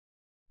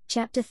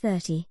Chapter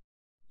 30.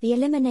 The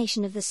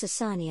elimination of the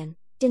Sasanian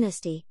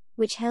dynasty,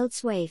 which held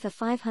sway for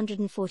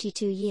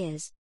 542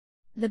 years.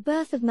 The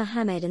birth of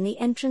Muhammad and the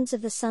entrance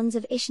of the sons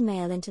of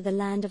Ishmael into the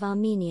land of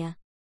Armenia.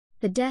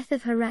 The death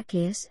of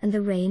Heraclius and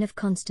the reign of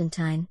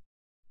Constantine.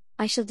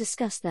 I shall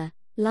discuss the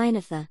line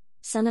of the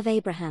son of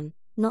Abraham,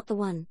 not the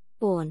one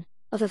born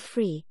of a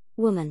free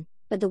woman,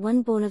 but the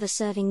one born of a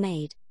serving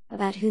maid,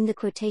 about whom the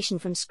quotation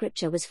from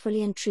Scripture was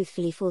fully and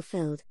truthfully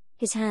fulfilled.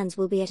 His hands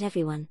will be at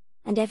everyone,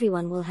 and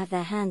everyone will have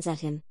their hands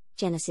at him.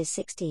 Genesis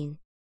 16.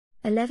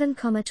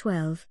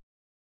 11,12.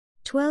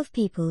 12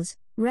 peoples,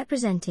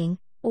 representing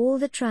all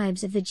the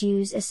tribes of the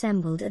Jews,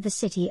 assembled at the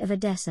city of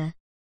Edessa.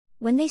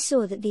 When they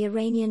saw that the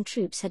Iranian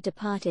troops had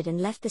departed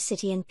and left the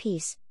city in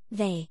peace,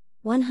 they,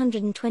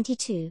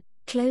 122,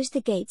 closed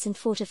the gates and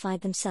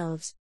fortified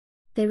themselves.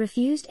 They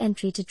refused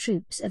entry to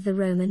troops of the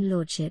Roman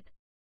lordship.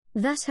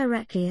 Thus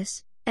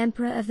Heraclius,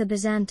 emperor of the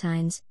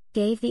Byzantines,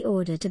 gave the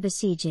order to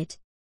besiege it.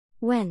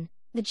 When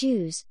the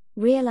Jews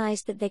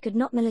realized that they could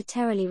not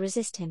militarily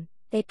resist him,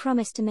 they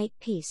promised to make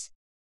peace.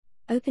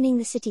 Opening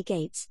the city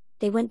gates,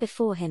 they went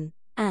before him,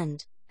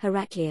 and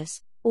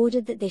Heraclius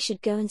ordered that they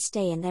should go and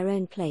stay in their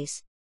own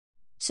place.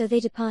 So they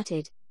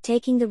departed,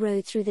 taking the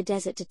road through the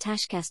desert to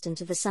Tashkastan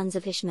to the sons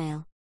of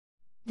Ishmael.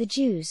 The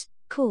Jews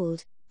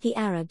called the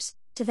Arabs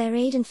to their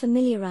aid and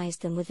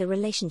familiarized them with the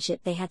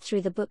relationship they had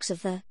through the books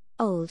of the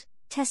Old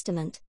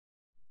Testament.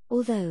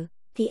 Although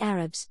the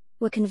Arabs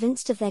were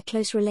convinced of their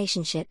close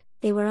relationship,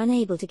 they were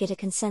unable to get a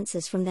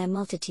consensus from their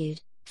multitude,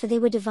 for they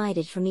were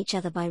divided from each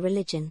other by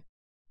religion.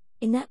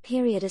 In that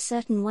period a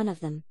certain one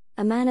of them,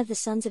 a man of the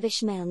sons of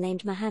Ishmael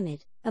named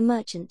Muhammad, a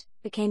merchant,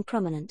 became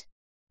prominent.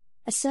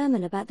 A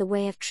sermon about the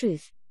way of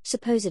truth,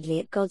 supposedly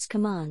at God's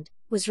command,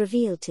 was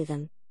revealed to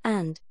them,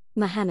 and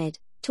Muhammad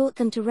taught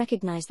them to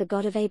recognize the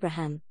God of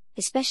Abraham,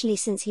 especially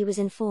since he was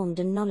informed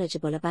and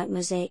knowledgeable about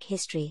Mosaic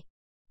history.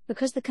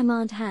 Because the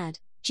command had,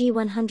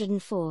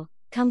 G104,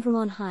 come from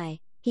on high,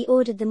 he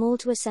ordered them all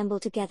to assemble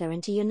together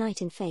and to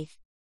unite in faith.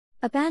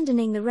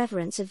 Abandoning the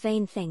reverence of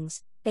vain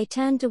things, they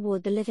turned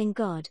toward the living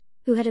God,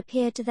 who had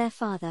appeared to their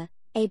father,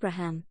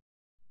 Abraham.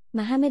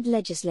 Muhammad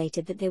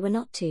legislated that they were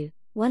not to,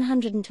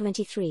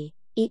 123,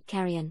 eat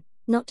carrion,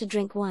 not to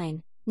drink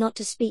wine, not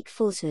to speak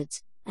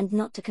falsehoods, and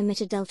not to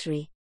commit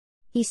adultery.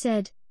 He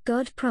said,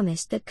 God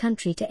promised that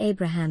country to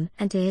Abraham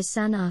and to his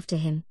son after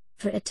him,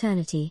 for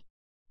eternity.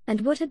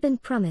 And what had been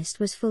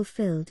promised was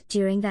fulfilled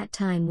during that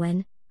time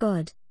when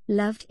God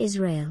loved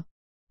Israel.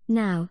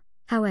 Now,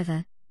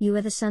 however, you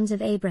are the sons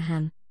of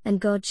Abraham, and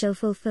God shall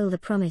fulfill the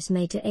promise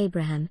made to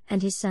Abraham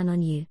and his son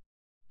on you.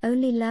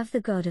 Only love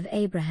the God of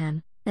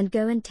Abraham, and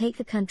go and take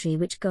the country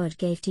which God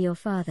gave to your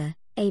father,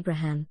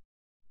 Abraham.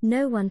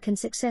 No one can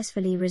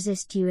successfully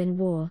resist you in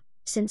war,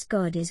 since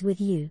God is with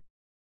you.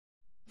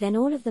 Then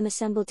all of them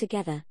assembled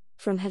together,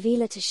 from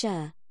Havilah to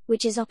Shur,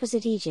 which is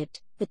opposite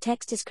Egypt. The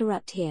text is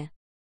corrupt here.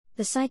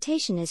 The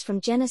citation is from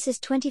Genesis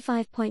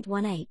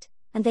 25.18,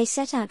 and they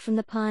set out from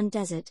the Paran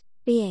desert,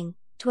 being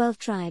 12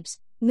 tribes,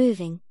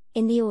 moving,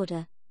 in the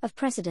order of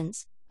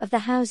precedence, of the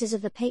houses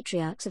of the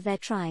patriarchs of their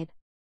tribe.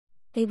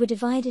 They were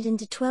divided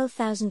into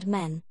 12,000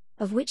 men,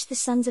 of which the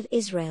sons of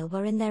Israel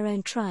were in their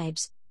own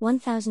tribes,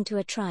 1,000 to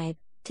a tribe,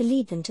 to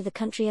lead them to the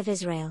country of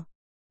Israel.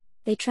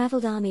 They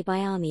traveled army by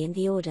army in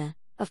the order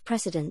of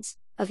precedence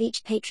of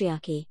each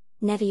patriarchy: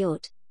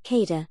 Neviot,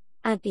 Kedar,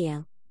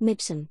 Abiel,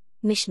 Mibsam,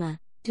 Mishma,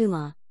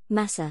 Dumah,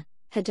 Massa,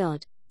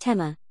 Hadad,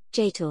 Tema,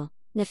 Jator,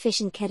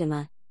 Nephish and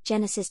Kedemah.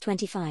 Genesis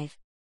 25.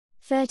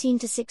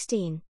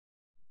 13-16.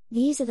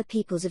 These are the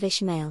peoples of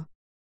Ishmael.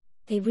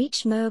 They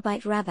reached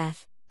Moabite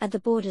Rabbath, at the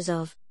borders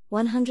of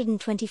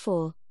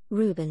 124,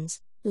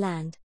 Reuben's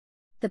land.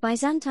 The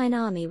Byzantine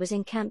army was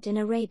encamped in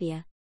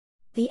Arabia.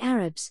 The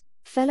Arabs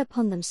fell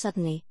upon them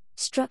suddenly,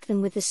 struck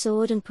them with the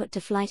sword and put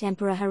to flight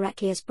Emperor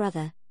Heraclius'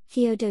 brother,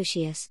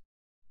 Theodosius.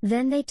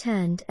 Then they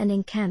turned and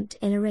encamped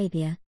in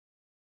Arabia.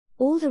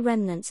 All the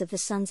remnants of the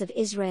sons of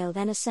Israel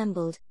then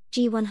assembled,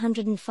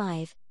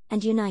 G105,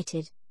 and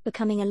united,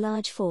 becoming a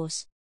large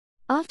force.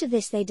 After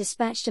this they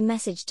dispatched a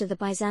message to the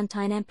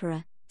Byzantine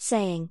emperor,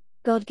 saying,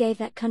 God gave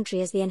that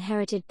country as the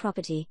inherited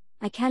property,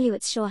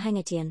 Icaluits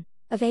Shor-Hangitian,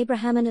 of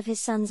Abraham and of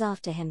his sons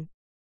after him.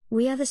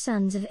 We are the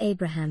sons of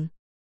Abraham.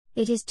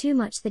 It is too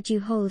much that you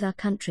hold our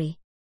country.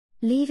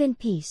 Leave in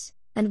peace,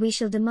 and we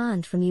shall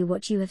demand from you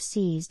what you have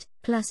seized,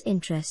 plus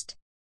interest.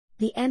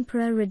 The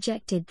emperor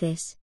rejected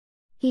this.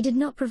 He did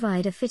not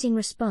provide a fitting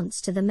response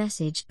to the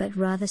message but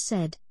rather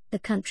said, the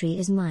country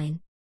is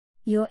mine.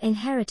 Your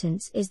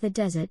inheritance is the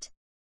desert.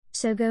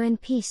 So go in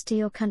peace to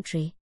your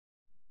country.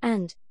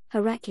 And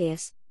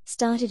Heraclius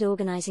started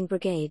organizing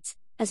brigades,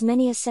 as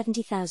many as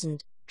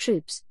 70,000,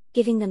 troops,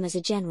 giving them as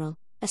a general,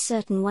 a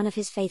certain one of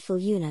his faithful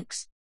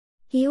eunuchs.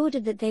 He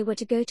ordered that they were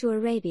to go to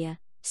Arabia,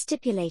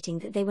 stipulating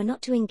that they were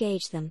not to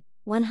engage them,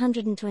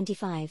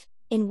 125,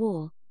 in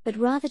war, but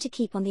rather to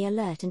keep on the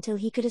alert until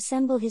he could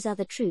assemble his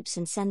other troops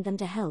and send them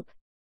to help.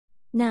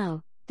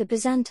 Now, the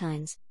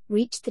Byzantines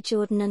reached the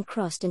Jordan and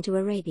crossed into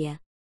Arabia.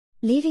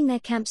 Leaving their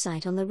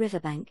campsite on the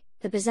riverbank,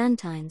 the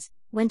Byzantines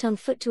went on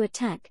foot to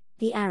attack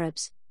the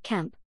Arabs'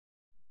 camp.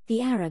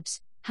 The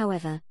Arabs,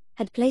 however,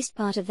 had placed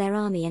part of their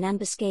army in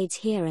ambuscades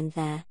here and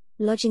there,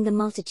 lodging the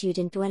multitude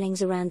in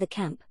dwellings around the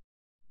camp.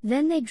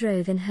 Then they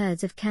drove in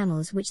herds of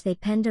camels which they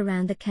penned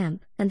around the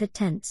camp and the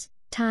tents,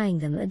 tying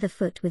them at the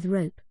foot with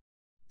rope.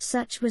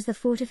 Such was the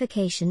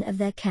fortification of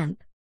their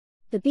camp.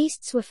 The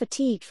beasts were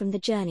fatigued from the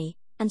journey,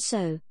 and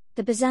so,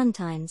 the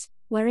Byzantines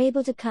were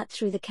able to cut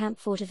through the camp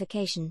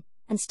fortification,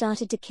 and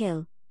started to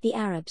kill the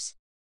Arabs.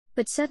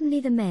 But suddenly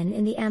the men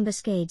in the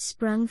ambuscade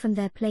sprung from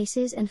their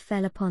places and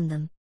fell upon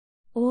them.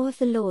 Awe of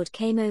the Lord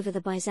came over the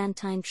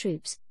Byzantine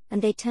troops,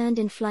 and they turned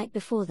in flight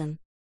before them.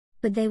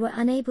 But they were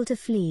unable to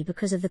flee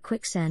because of the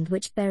quicksand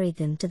which buried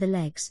them to the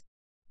legs.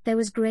 There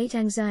was great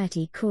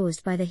anxiety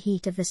caused by the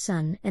heat of the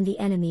sun, and the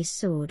enemy's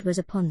sword was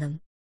upon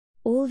them.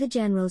 All the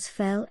generals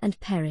fell and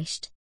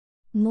perished.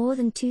 More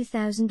than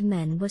 2,000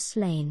 men were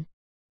slain.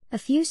 A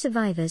few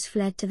survivors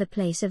fled to the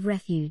place of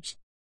refuge.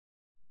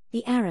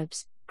 The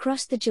Arabs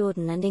crossed the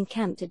Jordan and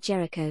encamped at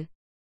Jericho.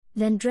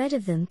 Then dread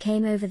of them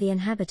came over the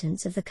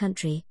inhabitants of the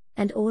country,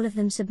 and all of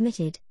them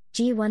submitted.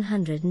 G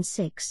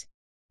 106.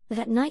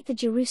 That night the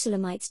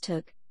Jerusalemites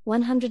took,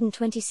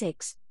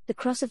 126, the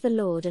cross of the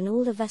Lord and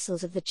all the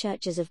vessels of the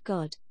churches of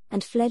God,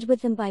 and fled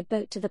with them by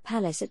boat to the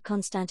palace at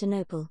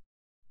Constantinople.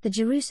 The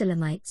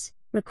Jerusalemites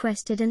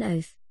requested an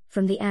oath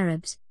from the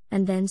Arabs,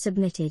 and then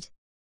submitted.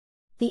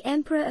 The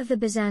emperor of the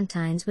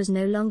Byzantines was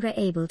no longer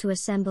able to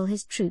assemble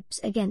his troops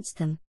against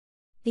them.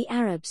 The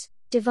Arabs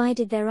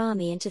divided their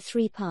army into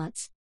 3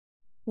 parts.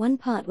 One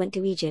part went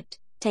to Egypt,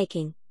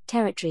 taking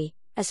territory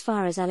as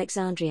far as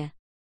Alexandria.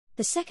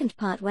 The second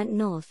part went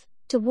north,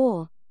 to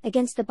war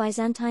against the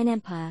Byzantine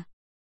Empire.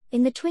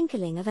 In the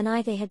twinkling of an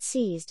eye they had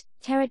seized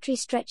territory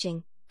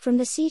stretching from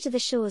the sea to the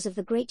shores of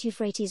the great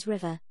Euphrates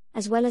River,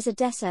 as well as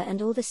Edessa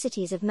and all the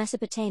cities of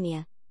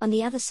Mesopotamia, on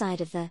the other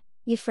side of the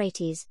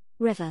Euphrates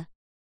River.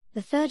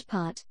 The third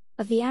part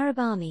of the Arab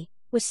army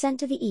was sent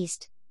to the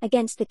east,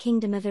 against the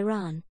kingdom of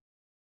Iran.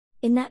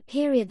 In that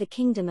period the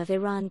kingdom of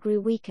Iran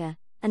grew weaker,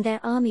 and their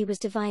army was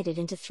divided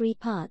into 3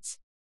 parts.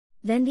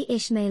 Then the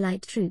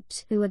Ishmaelite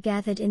troops who were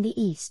gathered in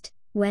the east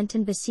went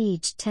and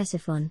besieged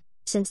Ctesiphon,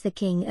 since the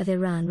king of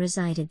Iran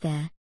resided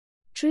there.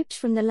 Troops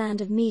from the land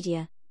of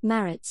Media,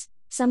 Maritz,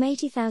 some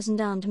 80,000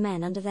 armed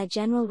men under their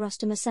general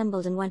Rostam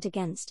assembled and went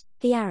against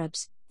the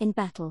Arabs in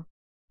battle.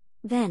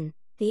 Then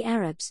the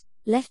Arabs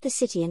left the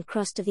city and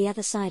crossed to the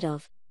other side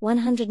of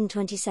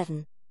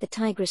 127, the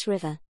Tigris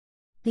River.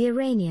 The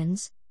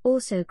Iranians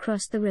also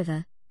crossed the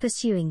river,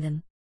 pursuing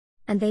them.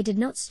 And they did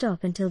not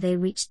stop until they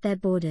reached their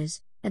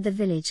borders, at the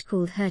village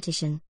called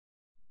Hertishan.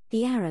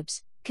 The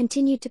Arabs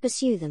continued to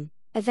pursue them,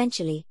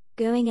 eventually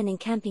going and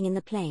encamping in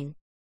the plain.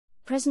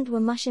 Present were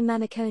Mushim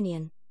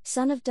Mamikonian,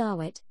 son of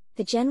Dawit,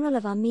 the general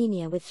of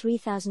Armenia with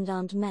 3,000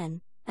 armed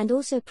men, and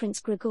also Prince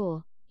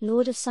Grigor,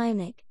 lord of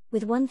Syunik,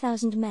 with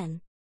 1,000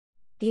 men.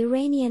 The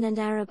Iranian and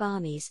Arab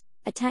armies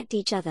attacked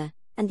each other,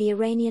 and the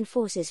Iranian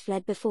forces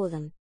fled before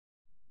them.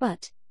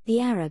 But the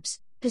Arabs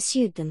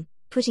pursued them,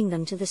 putting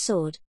them to the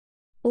sword.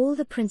 All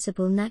the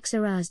principal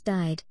Naxaras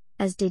died,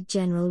 as did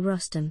General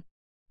Rostam.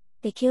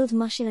 They killed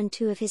Mushim and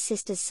 2 of his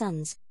sister's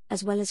sons,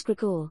 as well as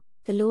Grigor,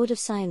 the lord of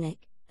Syunik,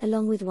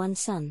 along with 1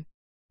 son.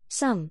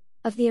 Some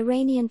of the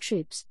Iranian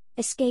troops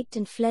escaped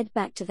and fled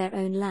back to their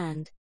own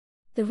land.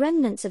 The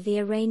remnants of the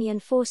Iranian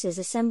forces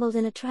assembled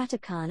in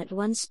Atratakan at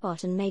one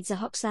spot and made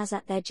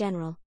Zahoksazat their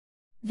general.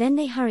 Then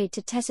they hurried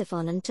to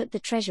Ctesiphon and took the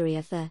treasury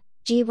of the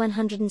G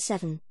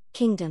 107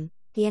 kingdom,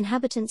 the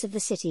inhabitants of the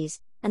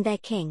cities, and their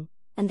king,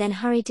 and then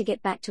hurried to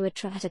get back to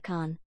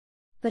Atratakan.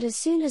 But as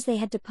soon as they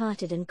had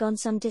departed and gone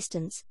some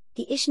distance,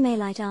 the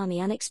Ishmaelite army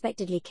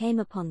unexpectedly came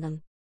upon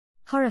them.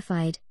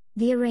 Horrified,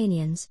 the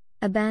Iranians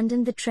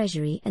abandoned the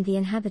treasury and the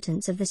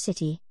inhabitants of the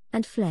city,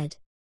 and fled.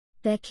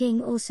 Their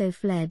king also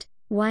fled,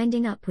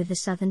 winding up with the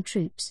southern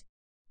troops.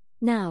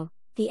 Now,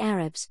 the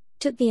Arabs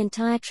took the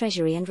entire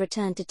treasury and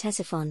returned to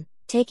Ctesiphon,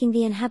 taking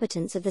the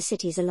inhabitants of the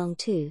cities along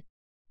too.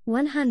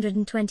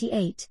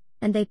 128,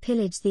 and they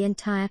pillaged the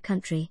entire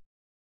country.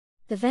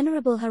 The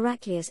venerable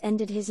Heraclius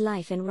ended his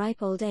life in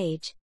ripe old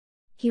age.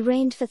 He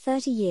reigned for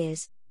 30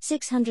 years,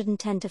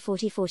 610 to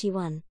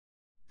 4041.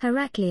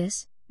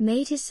 Heraclius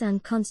made his son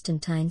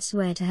Constantine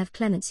swear to have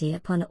clemency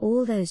upon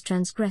all those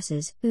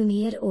transgressors whom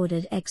he had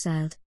ordered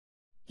exiled.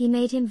 He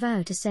made him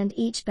vow to send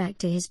each back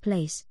to his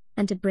place,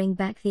 and to bring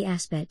back the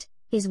aspect,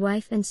 his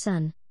wife and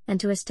son, and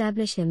to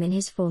establish him in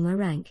his former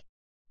rank.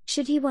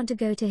 Should he want to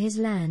go to his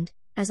land,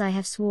 as I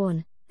have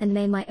sworn, and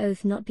may my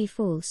oath not be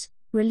false,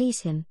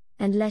 release him,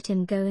 and let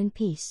him go in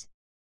peace.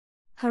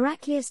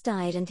 Heraclius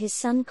died and his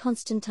son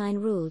Constantine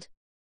ruled.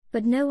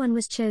 But no one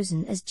was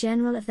chosen as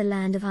general of the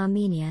land of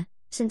Armenia,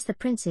 since the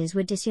princes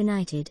were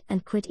disunited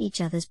and quit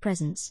each other's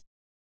presence.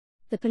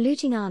 The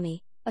polluting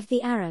army of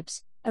the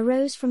Arabs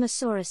arose from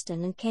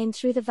Asoristan and came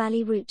through the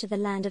valley route to the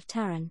land of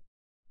Taran.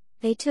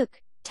 They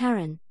took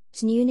Taran,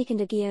 Znunik and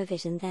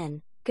Agiovit, and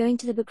then, going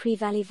to the Bakri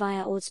valley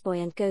via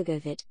Ordspoy and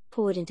Gogovit,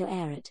 poured into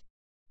Eret.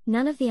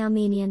 None of the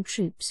Armenian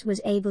troops was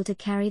able to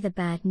carry the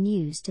bad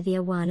news to the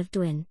Awan of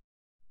Dwin.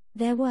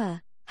 There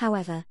were,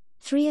 however,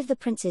 3 of the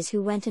princes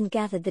who went and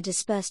gathered the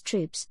dispersed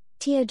troops,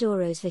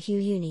 Teodoros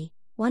Vahuyuni,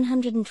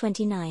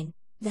 129,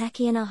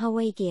 Zakian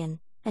Ahawagian,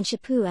 and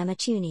Shapu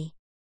Amachuni.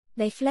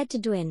 They fled to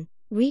Dwin,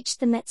 reached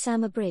the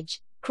Metsama bridge,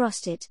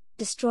 crossed it,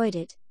 destroyed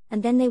it,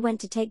 and then they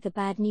went to take the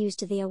bad news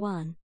to the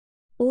Awan.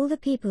 All the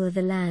people of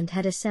the land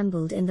had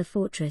assembled in the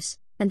fortress,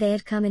 and they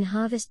had come in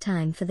harvest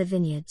time for the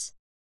vineyards.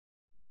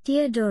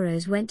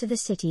 Theodoros went to the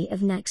city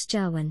of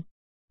Naxjawan.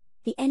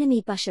 The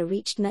enemy Busher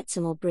reached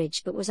Metsamor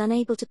bridge but was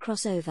unable to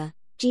cross over,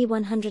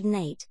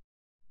 G108.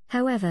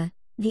 However,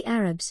 the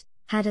Arabs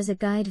had as a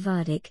guide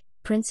Vardik,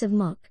 prince of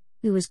Mok,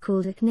 who was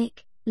called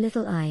Aknik,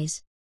 Little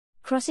Eyes.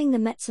 Crossing the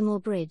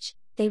Metsamor bridge,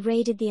 they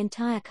raided the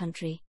entire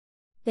country.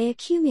 They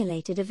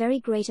accumulated a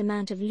very great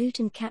amount of loot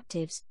and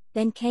captives,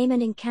 then came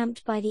and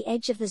encamped by the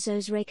edge of the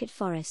Zozrakat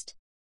forest.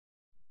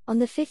 On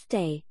the 5th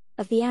day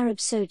of the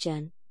Arabs'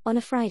 sojourn, on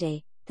a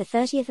Friday, the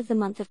 30th of the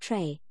month of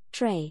Tre,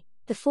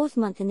 the 4th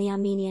month in the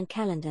Armenian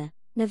calendar,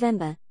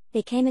 November,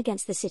 they came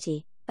against the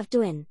city of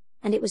Dwin,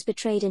 and it was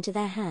betrayed into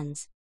their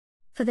hands.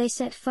 For they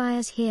set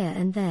fires here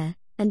and there,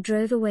 and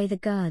drove away the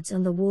guards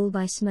on the wall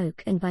by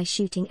smoke and by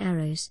shooting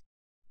arrows.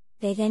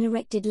 They then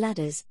erected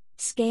ladders,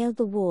 scaled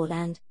the wall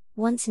and,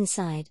 once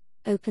inside,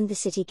 opened the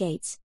city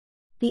gates.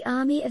 The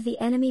army of the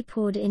enemy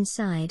poured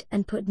inside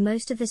and put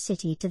most of the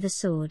city to the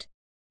sword.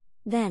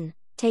 Then,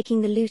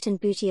 taking the loot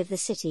and booty of the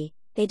city,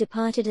 they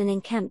departed and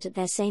encamped at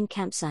their same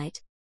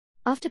campsite.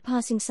 After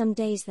passing some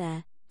days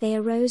there, they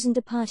arose and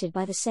departed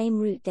by the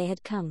same route they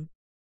had come.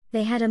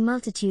 They had a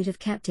multitude of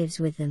captives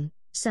with them,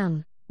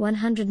 some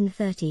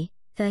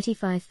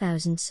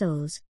 35,000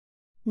 souls.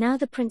 Now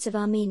the prince of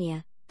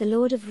Armenia, the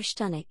lord of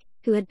Rushtunik,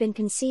 who had been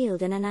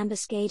concealed in an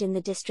ambuscade in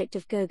the district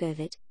of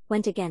Gogovit,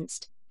 went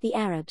against the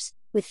Arabs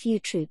with few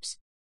troops.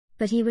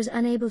 But he was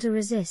unable to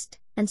resist,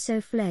 and so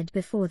fled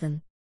before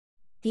them.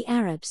 The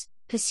Arabs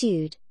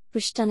pursued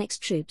Rushtunik's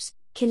troops,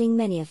 killing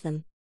many of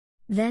them.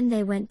 Then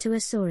they went to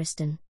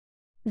Asoristan.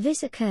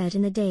 This occurred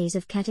in the days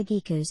of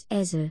Katagikos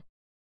Ezra.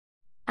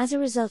 As a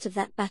result of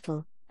that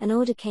battle, an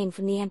order came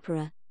from the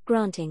emperor,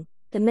 granting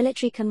the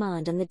military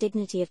command and the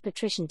dignity of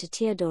patrician to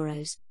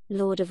Theodoros,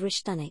 lord of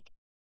Rushtunik.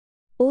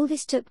 All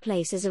this took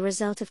place as a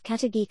result of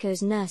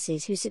Katagikos'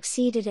 nurses who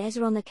succeeded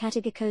Ezra on the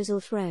Katagikosal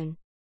throne.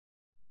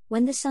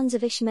 When the sons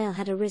of Ishmael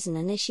had arisen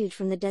and issued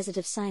from the desert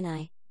of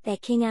Sinai, their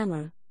king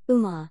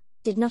Umar,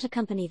 did not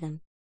accompany them.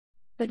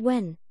 But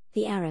when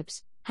the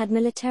Arabs had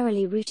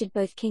militarily routed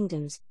both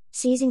kingdoms,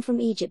 seizing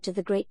from Egypt to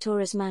the great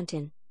Taurus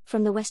mountain,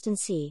 from the Western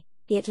Sea,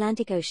 the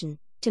Atlantic Ocean,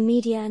 to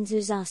Media and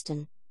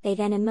Zuzastan, they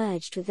then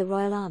emerged with the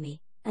royal army,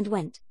 and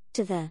went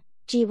to the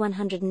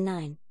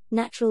G109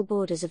 natural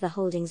borders of the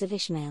holdings of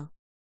Ishmael.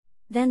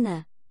 Then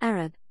the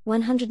Arab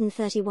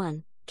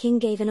 131 king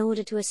gave an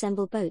order to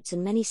assemble boats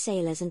and many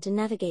sailors and to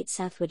navigate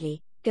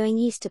southwardly, going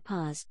east to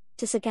Pars,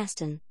 to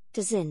Sagastan,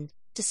 to Zind,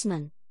 to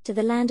Sman, to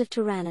the land of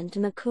Turan and to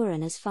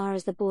Makuran as far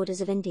as the borders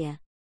of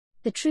India.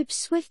 The troops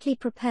swiftly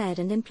prepared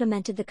and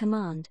implemented the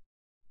command.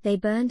 They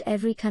burned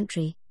every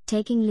country,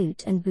 taking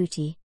loot and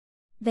booty.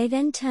 They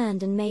then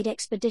turned and made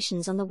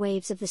expeditions on the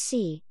waves of the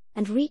sea,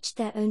 and reached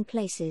their own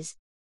places.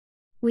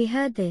 We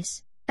heard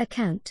this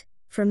account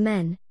from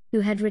men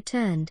who had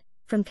returned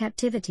from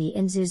captivity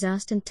in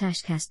Zuzast and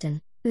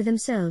Tashkastan, who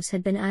themselves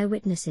had been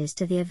eyewitnesses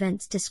to the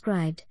events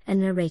described and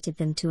narrated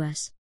them to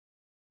us.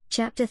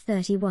 Chapter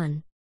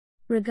 31.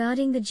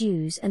 Regarding the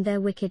Jews and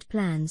their wicked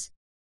plans.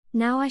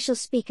 Now I shall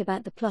speak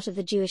about the plot of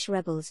the Jewish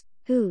rebels,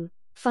 who,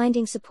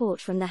 finding support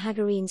from the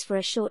Hagarenes for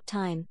a short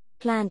time,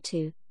 planned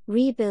to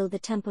rebuild the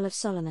Temple of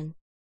Solomon.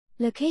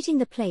 Locating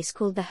the place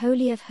called the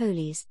Holy of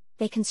Holies,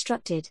 they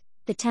constructed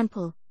the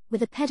temple,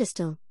 with a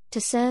pedestal, to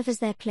serve as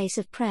their place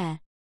of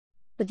prayer.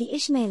 But the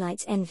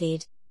Ishmaelites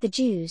envied the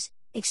Jews,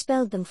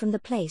 expelled them from the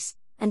place,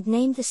 and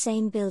named the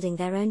same building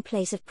their own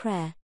place of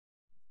prayer.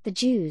 The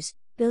Jews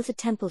built a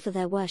temple for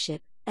their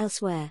worship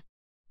elsewhere.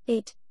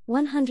 It,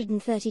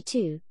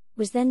 132,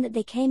 was then that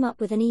they came up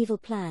with an evil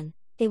plan.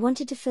 They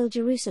wanted to fill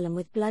Jerusalem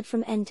with blood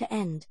from end to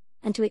end,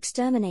 and to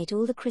exterminate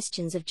all the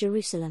Christians of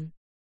Jerusalem.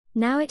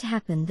 Now it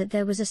happened that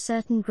there was a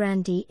certain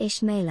grandee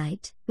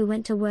Ishmaelite, who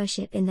went to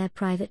worship in their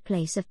private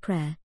place of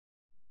prayer.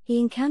 He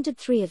encountered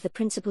 3 of the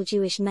principal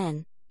Jewish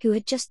men, who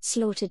had just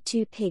slaughtered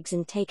 2 pigs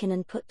and taken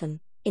and put them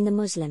in the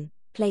Muslim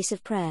place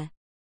of prayer.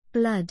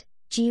 Blood,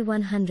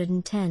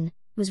 G110,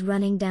 was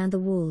running down the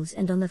walls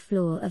and on the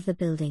floor of the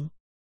building.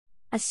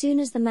 As soon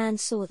as the man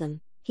saw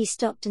them, he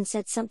stopped and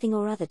said something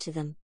or other to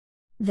them.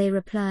 They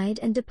replied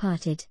and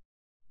departed.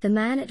 The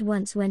man at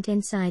once went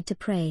inside to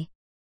pray.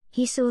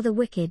 He saw the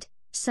wicked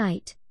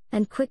sight,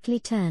 and quickly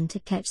turned to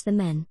catch the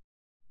men.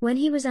 When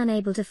he was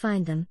unable to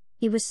find them,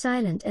 he was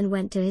silent and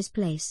went to his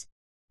place.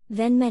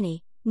 Then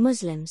many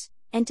Muslims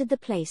entered the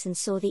place and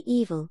saw the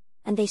evil,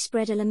 and they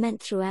spread a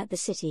lament throughout the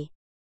city.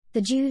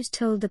 The Jews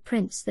told the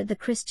prince that the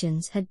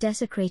Christians had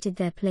desecrated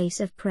their place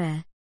of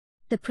prayer.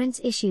 The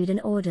prince issued an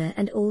order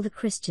and all the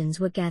Christians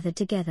were gathered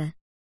together.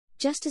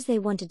 Just as they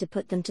wanted to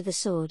put them to the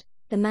sword,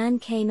 the man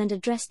came and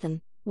addressed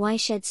them, "Why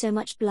shed so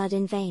much blood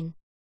in vain?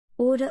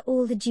 Order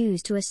all the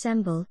Jews to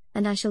assemble,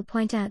 and I shall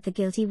point out the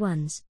guilty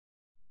ones."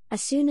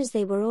 As soon as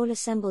they were all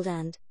assembled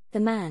and the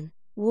man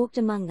walked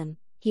among them,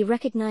 he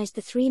recognized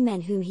the 3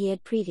 men whom he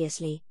had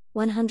previously,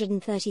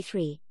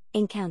 133,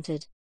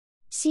 encountered.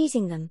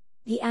 Seizing them,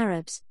 the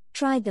Arabs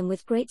tried them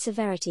with great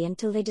severity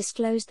until they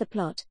disclosed the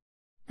plot.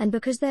 And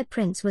because their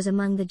prince was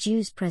among the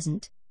Jews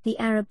present, the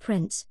Arab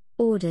prince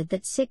ordered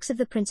that 6 of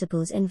the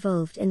principals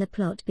involved in the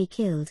plot be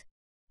killed.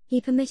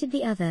 He permitted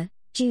the other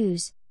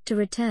Jews to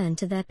return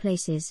to their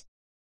places.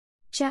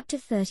 Chapter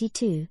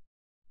 32.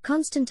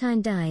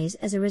 Constantine dies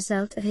as a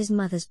result of his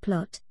mother's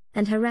plot,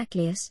 and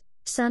Heraclius,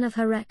 son of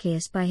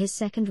Heraclius by his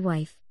second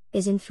wife,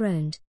 is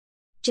enthroned.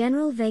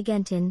 General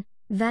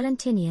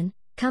Valentinian,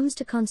 comes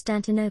to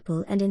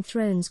Constantinople and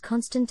enthrones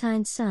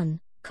Constantine's son,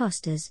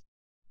 Costas.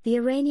 The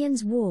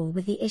Iranians war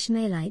with the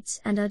Ishmaelites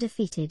and are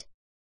defeated.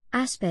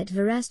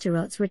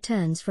 Verasterots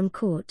returns from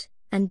court,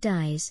 and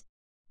dies.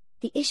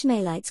 The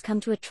Ishmaelites come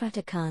to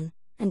Atratakhan,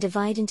 and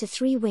divide into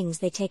 3 wings.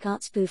 They take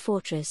Artsbu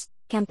fortress,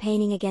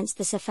 campaigning against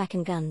the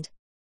Safakan.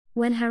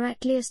 When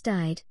Heraclius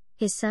died,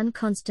 his son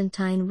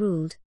Constantine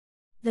ruled.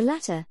 The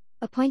latter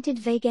appointed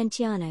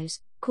Vagentianos,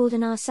 called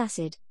an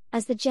Arsacid,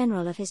 as the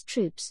general of his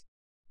troops.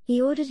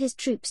 He ordered his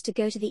troops to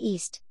go to the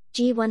east,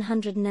 g.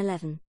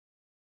 111.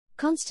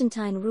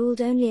 Constantine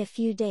ruled only a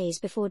few days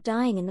before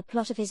dying in the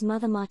plot of his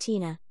mother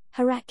Martina,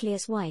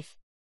 Heraclius' wife.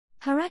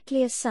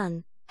 Heraclius'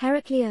 son,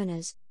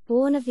 Heracleonas,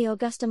 born of the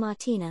Augusta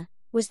Martina,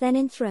 was then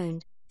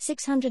enthroned,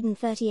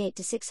 638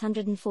 to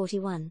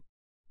 641.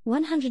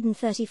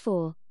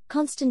 134,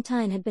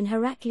 Constantine had been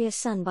Heraclius'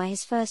 son by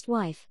his first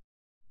wife.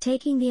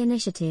 Taking the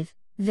initiative,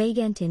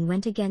 Vagentin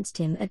went against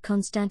him at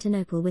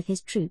Constantinople with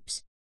his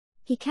troops.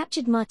 He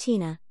captured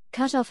Martina,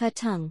 cut off her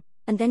tongue,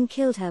 and then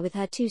killed her with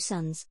her 2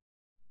 sons.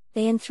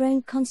 They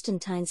enthroned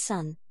Constantine's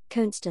son,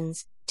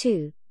 Constans,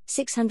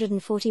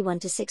 641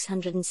 to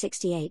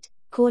 668,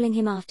 calling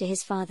him after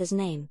his father's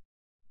name.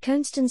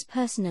 Constans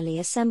personally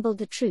assembled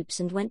the troops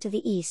and went to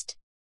the east.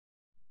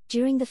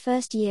 During the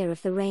 1st year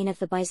of the reign of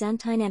the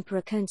Byzantine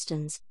Emperor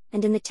Constans,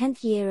 and in the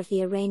 10th year of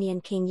the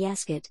Iranian king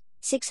Yasket,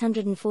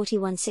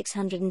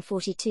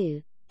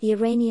 641–642, the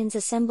Iranians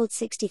assembled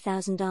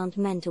 60,000 armed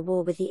men to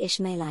war with the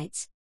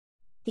Ishmaelites.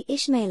 The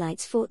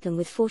Ishmaelites fought them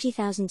with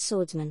 40,000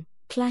 swordsmen,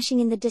 clashing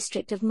in the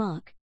district of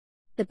Mark.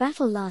 The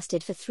battle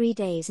lasted for 3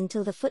 days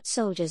until the foot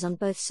soldiers on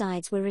both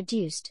sides were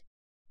reduced.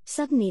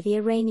 Suddenly the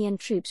Iranian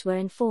troops were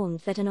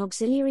informed that an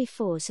auxiliary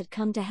force had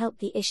come to help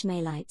the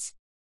Ishmaelites.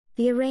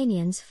 The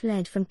Iranians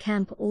fled from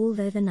camp all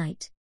through the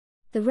night.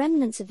 The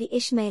remnants of the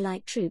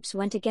Ishmaelite troops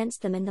went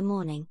against them in the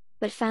morning,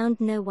 but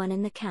found no one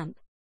in the camp.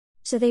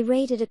 So they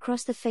raided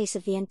across the face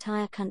of the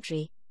entire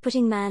country,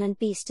 putting man and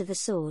beast to the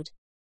sword.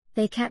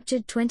 They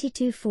captured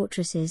 22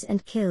 fortresses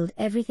and killed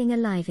everything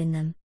alive in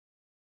them.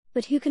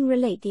 But who can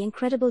relate the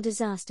incredible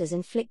disasters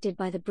inflicted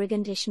by the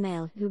brigand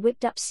Ishmael who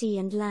whipped up sea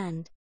and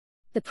land?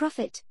 The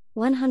prophet,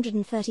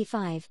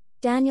 135,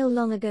 Daniel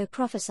long ago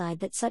prophesied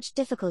that such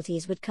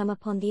difficulties would come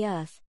upon the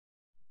earth.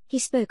 He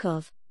spoke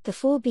of the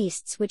 4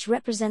 beasts which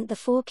represent the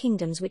 4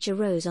 kingdoms which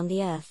arose on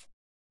the earth.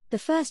 The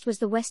first was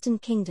the Western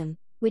Kingdom,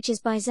 which is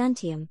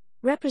Byzantium,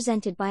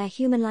 represented by a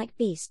human-like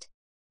beast.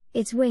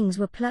 Its wings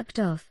were plucked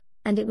off,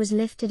 and it was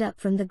lifted up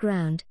from the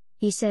ground.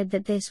 He said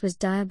that this was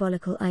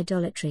diabolical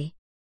idolatry.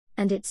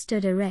 And it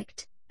stood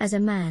erect, as a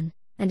man,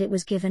 and it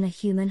was given a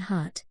human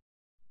heart.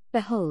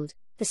 Behold,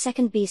 the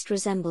second beast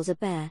resembles a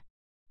bear.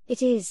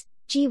 It is,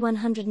 g.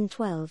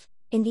 112,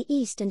 in the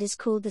east and is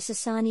called the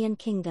Sasanian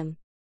kingdom.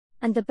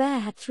 And the bear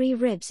had 3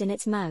 ribs in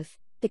its mouth,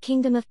 the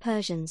kingdom of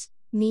Persians,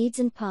 Medes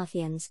and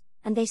Parthians,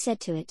 and they said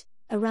to it,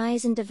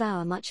 Arise and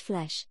devour much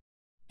flesh.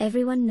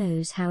 Everyone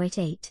knows how it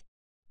ate.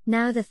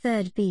 Now the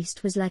third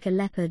beast was like a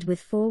leopard with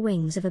 4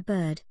 wings of a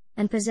bird,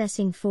 and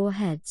possessing 4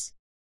 heads.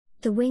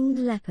 The winged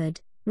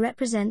leopard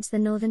represents the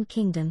northern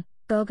kingdom,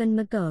 Gog and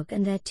Magog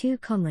and their 2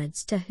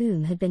 comrades to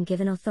whom had been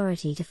given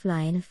authority to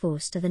fly in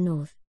force to the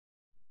north.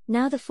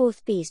 Now the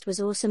 4th beast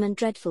was awesome and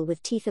dreadful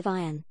with teeth of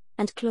iron,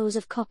 and claws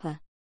of copper.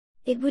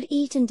 It would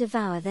eat and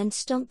devour then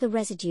stomp the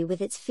residue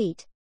with its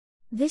feet.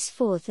 This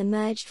 4th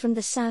emerged from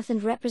the south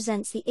and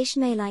represents the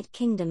Ishmaelite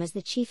kingdom as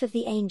the chief of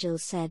the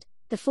angels said,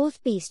 The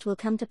 4th beast will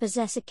come to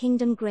possess a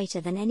kingdom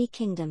greater than any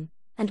kingdom,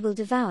 and will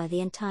devour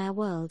the entire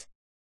world.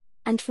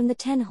 And from the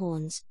 10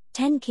 horns,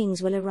 10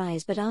 kings will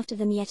arise, but after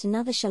them yet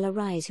another shall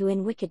arise who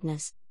in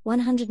wickedness,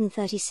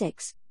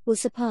 136, will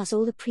surpass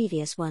all the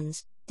previous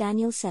ones,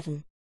 Daniel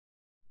 7.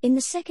 In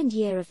the 2nd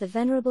year of the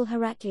venerable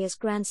Heraclius'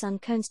 grandson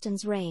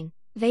Constans' reign,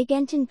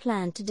 Vagentin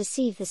planned to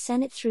deceive the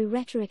Senate through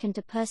rhetoric and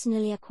to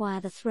personally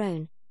acquire the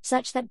throne,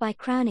 such that by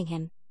crowning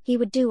him, he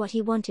would do what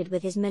he wanted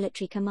with his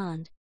military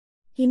command.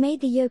 He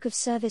made the yoke of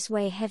service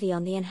weigh heavy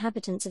on the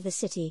inhabitants of the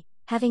city,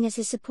 having as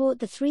his support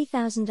the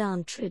 3,000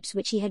 armed troops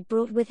which he had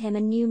brought with him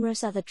and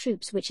numerous other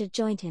troops which had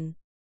joined him.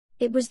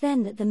 It was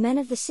then that the men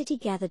of the city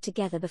gathered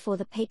together before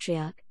the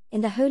Patriarch,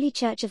 in the Holy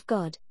Church of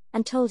God,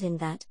 and told him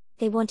that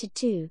they wanted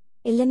to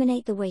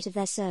eliminate the weight of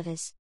their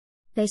service.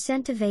 They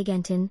sent to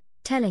Vagentin,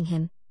 telling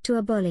him to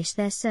abolish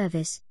their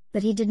service,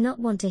 but he did not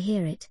want to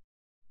hear it.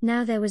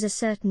 Now there was a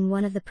certain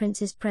one of the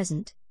princes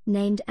present,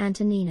 named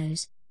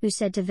Antoninos, who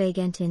said to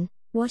Vagentin,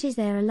 What is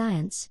their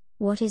alliance,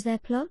 what is their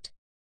plot?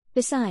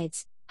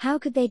 Besides, How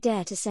could they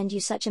dare to send you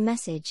such a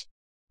message?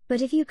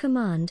 But if you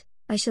command,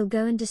 I shall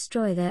go and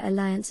destroy their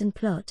alliance and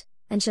plot,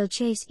 and shall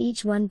chase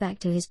each one back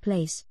to his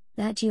place,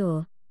 that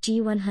your,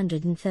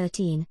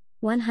 G113,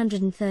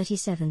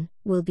 137,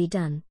 will be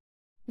done.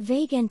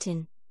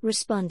 Vagentin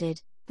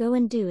responded, Go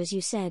and do as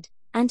you said.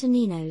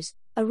 Antoninos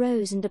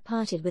arose and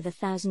departed with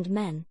 1,000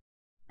 men.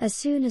 As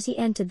soon as he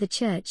entered the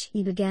church,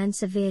 he began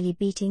severely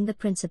beating the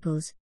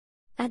principals.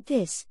 At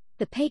this,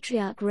 the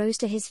patriarch rose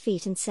to his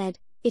feet and said,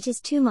 It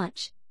is too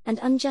much, and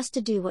unjust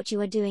to do what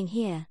you are doing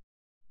here.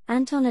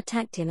 Anton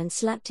attacked him and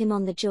slapped him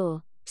on the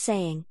jaw,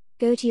 saying,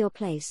 Go to your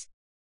place.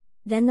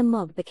 Then the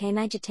mob became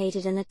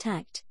agitated and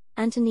attacked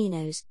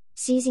Antoninos,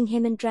 seizing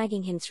him and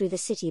dragging him through the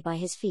city by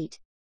his feet.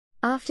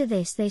 After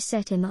this they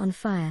set him on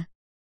fire.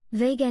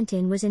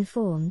 Vagentin was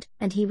informed,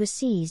 and he was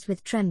seized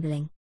with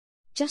trembling.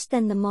 Just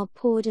then the mob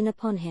poured in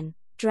upon him,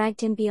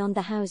 dragged him beyond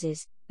the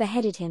houses,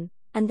 beheaded him,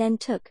 and then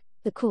took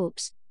the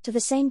corpse to the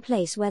same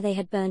place where they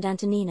had burned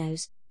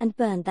Antoninos, and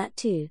burned that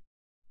too.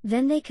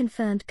 Then they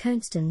confirmed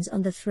Constans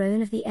on the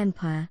throne of the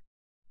empire.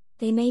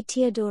 They made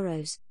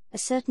Theodoros, a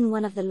certain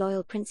one of the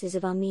loyal princes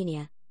of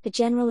Armenia, the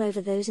general over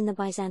those in the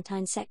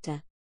Byzantine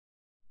sector.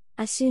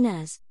 As soon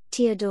as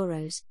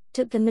Theodoros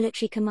took the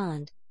military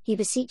command, he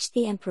beseeched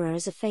the emperor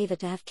as a favor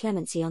to have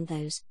clemency on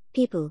those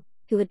people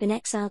who had been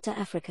exiled to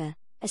Africa,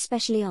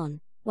 especially on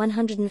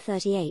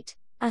 138,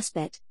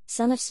 Aspet,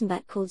 son of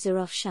Sambat called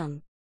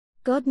Zerov-Shum.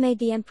 God made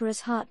the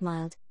emperor's heart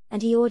mild,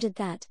 and he ordered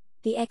that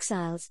the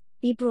exiles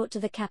be brought to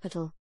the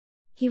capital.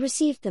 He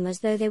received them as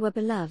though they were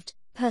beloved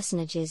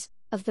personages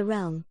of the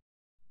realm.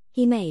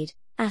 He made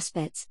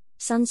Aspet's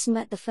son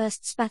Sambat the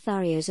first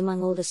Spatharios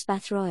among all the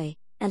Spathroi,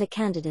 and a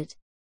candidate.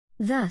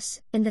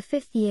 Thus, in the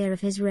 5th year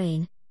of his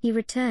reign, he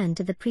returned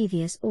to the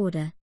previous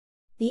order.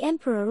 The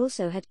emperor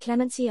also had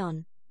clemency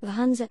on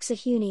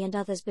Vahunzak-Sahuni and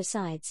others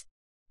besides.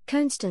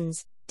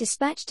 Constans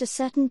dispatched a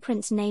certain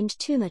prince named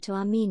Tuma to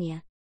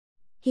Armenia.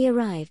 He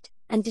arrived,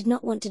 and did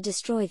not want to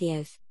destroy the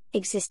oath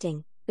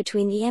existing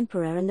between the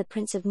emperor and the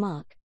Prince of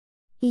Mark.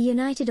 He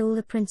united all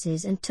the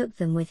princes and took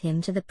them with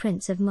him to the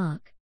Prince of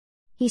Mark.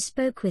 He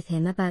spoke with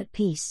him about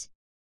peace.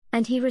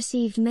 And he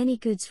received many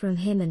goods from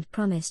him and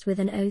promised with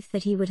an oath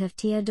that he would have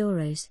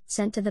Theodoros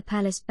sent to the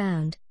palace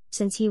bound,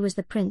 since he was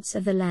the prince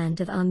of the land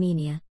of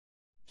Armenia.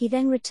 He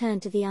then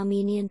returned to the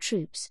Armenian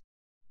troops.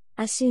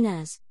 As soon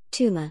as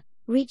Tuma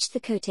reached the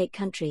Kotate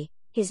country,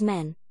 his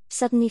men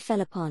suddenly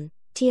fell upon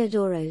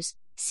Theodoros,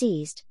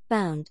 seized,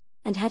 bound,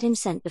 and had him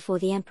sent before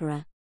the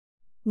emperor.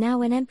 Now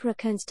when Emperor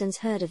Constans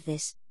heard of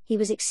this, he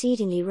was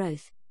exceedingly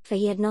wroth, for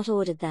he had not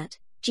ordered that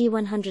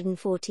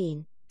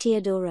G114,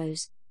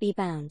 Theodoros, be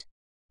bound.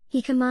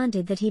 He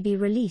commanded that he be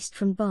released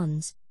from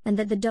bonds, and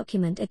that the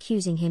document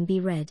accusing him be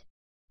read.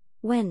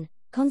 When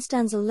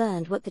Constanza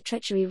learned what the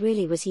treachery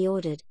really was, he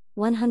ordered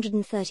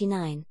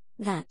 139,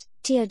 that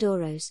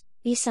Theodoros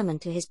be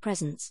summoned to his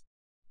presence.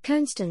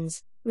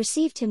 Constans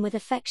received him with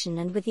affection,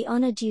 and with the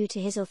honor due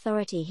to his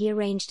authority he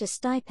arranged a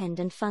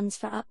stipend and funds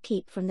for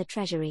upkeep from the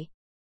treasury.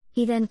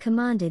 He then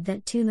commanded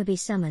that Tuma be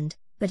summoned,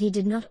 but he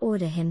did not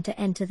order him to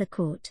enter the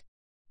court.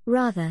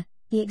 Rather,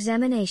 the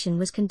examination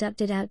was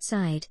conducted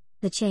outside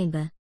the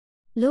chamber.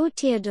 Lord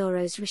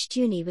Theodoros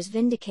Rishtuni was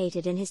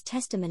vindicated in his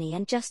testimony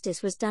and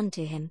justice was done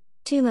to him.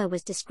 Tuma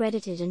was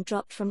discredited and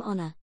dropped from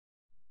honor.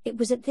 It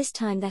was at this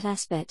time that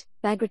Aspet,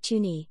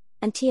 Bagratuni,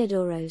 and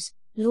Theodoros,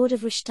 Lord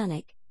of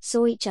Rishtunik,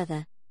 saw each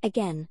other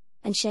again,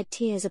 and shed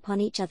tears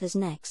upon each other's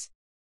necks.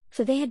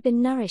 For they had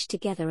been nourished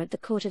together at the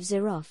court of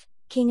Zerov,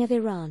 king of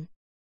Iran.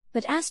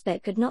 But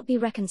Aspet could not be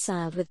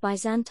reconciled with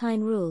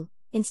Byzantine rule,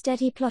 instead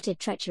he plotted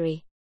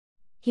treachery.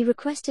 He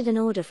requested an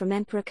order from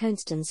Emperor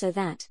Constans so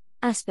that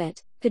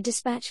Aspet could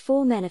dispatch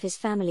 4 men of his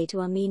family to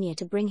Armenia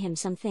to bring him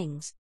some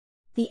things.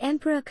 The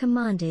emperor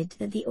commanded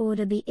that the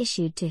order be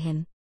issued to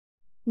him.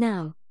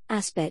 Now,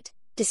 Aspet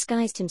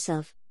disguised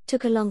himself,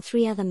 took along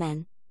 3 other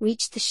men,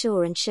 reached the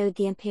shore and showed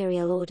the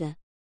imperial order.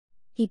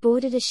 He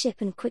boarded a ship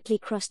and quickly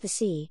crossed the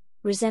sea,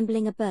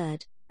 resembling a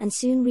bird, and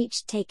soon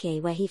reached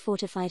Take, where he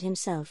fortified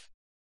himself.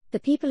 The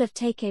people of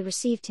Take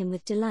received him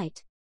with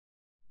delight.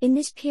 In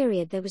this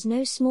period there was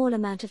no small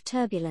amount of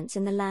turbulence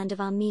in the land of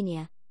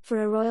Armenia,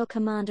 for a royal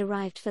command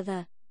arrived for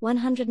the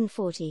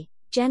 140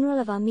 general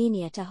of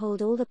Armenia to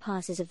hold all the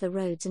passes of the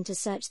roads and to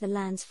search the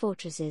land's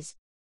fortresses.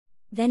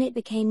 Then it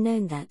became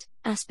known that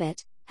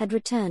Aspet had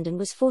returned and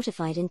was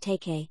fortified in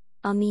Take,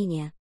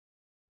 Armenia.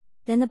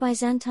 Then the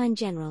Byzantine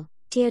general,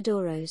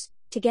 Theodoros,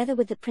 together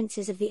with the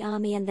princes of the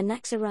army and the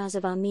Naxaras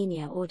of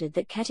Armenia, ordered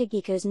that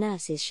Katagikos'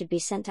 nurses should be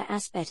sent to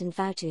Aspet and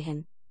vow to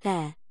him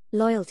their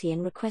loyalty,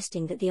 and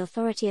requesting that the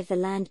authority of the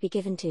land be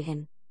given to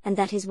him, and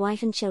that his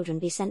wife and children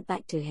be sent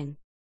back to him.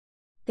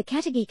 The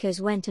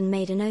Katagikos went and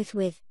made an oath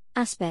with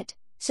Aspet,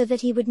 so that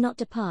he would not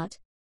depart.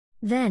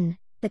 Then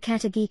the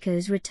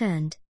Katagikos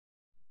returned.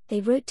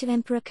 They wrote to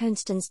Emperor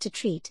Constans to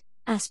treat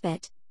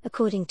Aspet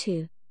according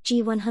to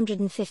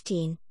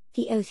G115,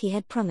 the oath he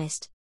had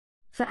promised.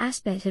 For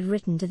Aspet had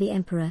written to the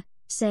emperor,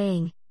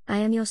 saying, I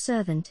am your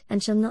servant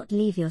and shall not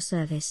leave your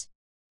service.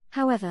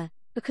 However,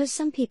 because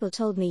some people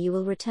told me you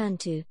will return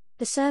to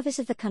the service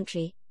of the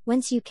country,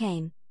 Whence you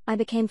came, I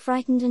became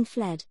frightened and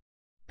fled.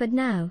 But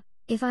now,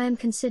 if I am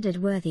considered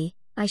worthy,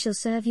 I shall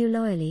serve you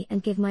loyally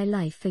and give my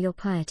life for your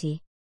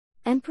piety.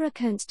 Emperor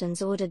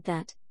Constans ordered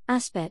that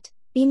Aspet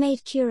be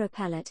made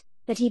curopalate,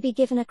 that he be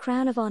given a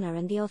crown of honor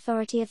and the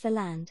authority of the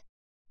land.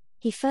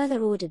 He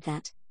further ordered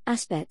that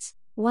Aspet's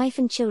wife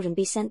and children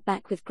be sent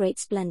back with great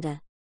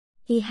splendor.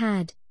 He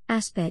had,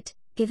 Aspet,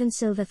 given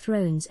silver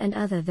thrones and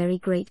other very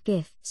great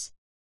gifts.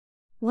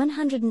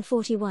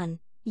 141.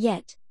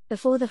 Yet,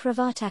 before the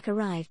Hravatak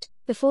arrived,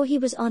 before he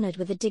was honored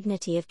with the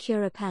dignity of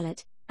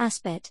curopalate,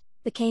 Aspet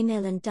became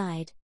ill and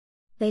died.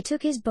 They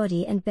took his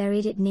body and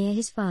buried it near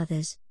his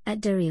father's,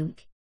 at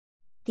Duriunk.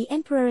 The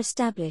emperor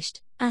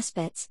established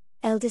Aspet's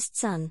eldest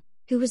son,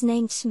 who was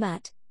named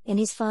Smat, in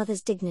his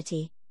father's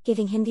dignity,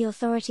 giving him the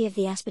authority of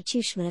the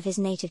Aspetushman of his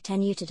native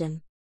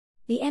Tenutadum.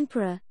 The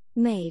emperor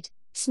made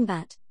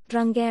Smat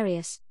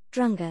Drungarius,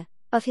 Drunga,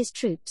 of his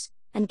troops,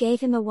 and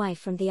gave him a wife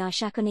from the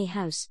Arshakoni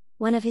house,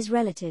 one of his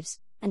relatives,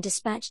 and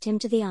dispatched him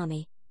to the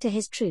army, to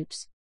his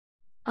troops.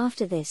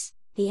 After this,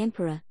 the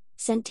emperor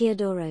sent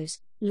Theodoros,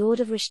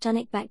 lord of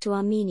Rishtunik, back to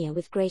Armenia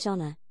with great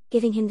honor,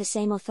 giving him the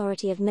same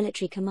authority of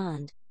military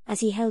command, as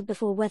he held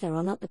before, whether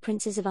or not the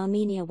princes of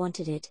Armenia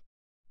wanted it.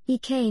 He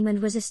came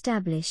and was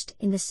established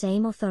in the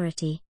same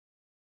authority.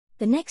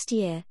 The next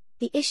year,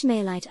 the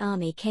Ishmaelite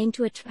army came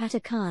to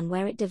Atropatacon,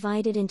 where it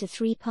divided into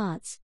 3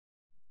 parts.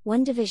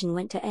 One division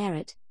went to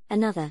Eret,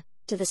 another,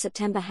 to the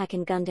September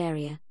Hakan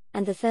Gundaria,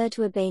 and the third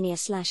to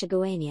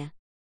Albania/Agouania.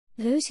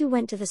 Those who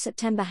went to the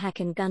September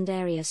Hakan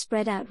Gundaria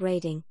spread out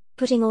raiding,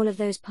 putting all of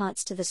those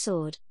parts to the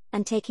sword,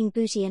 and taking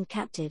booty and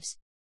captives.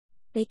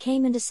 They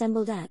came and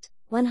assembled at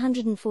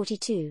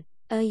 142,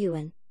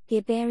 Ereuan, the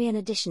Iberian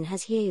edition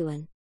has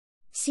Heuan.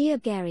 See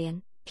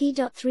Iberian, p.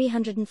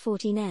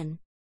 314n.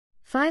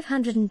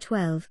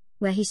 512,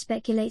 where he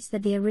speculates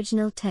that the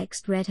original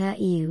text read her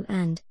EU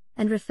and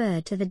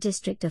referred to the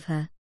district of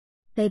her.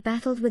 They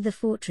battled with the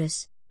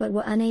fortress, but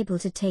were unable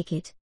to take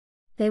it.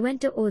 They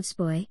went to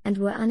Ordspoy and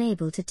were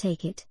unable to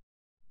take it.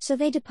 So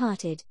they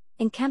departed,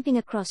 encamping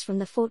across from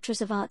the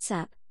fortress of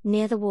Artsap,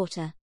 near the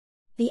water.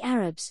 The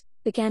Arabs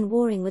began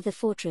warring with the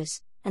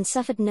fortress, and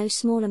suffered no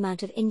small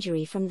amount of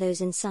injury from those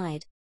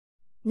inside.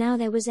 Now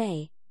there was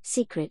a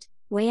secret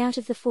way out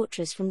of the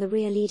fortress from the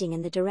rear leading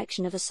in the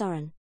direction of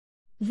Asoran.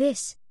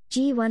 This,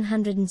 G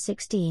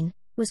 116,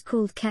 was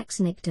called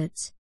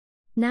Kaxniktuts.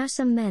 Now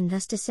some men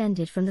thus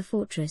descended from the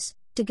fortress,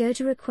 to go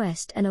to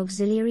request an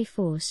auxiliary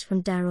force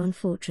from Daron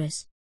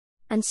fortress.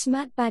 And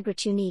Smat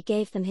Bagratuni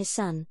gave them his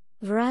son,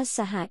 Varaz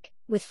Sahak,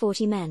 with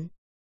 40 men.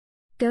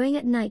 Going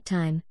at night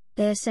time,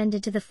 they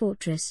ascended to the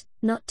fortress,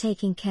 not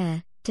taking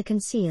care to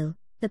conceal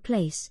the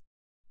place.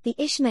 The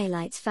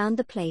Ishmaelites found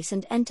the place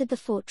and entered the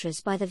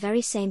fortress by the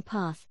very same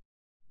path.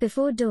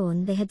 Before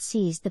dawn they had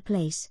seized the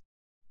place.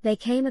 They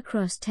came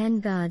across 10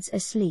 guards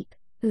asleep,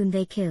 whom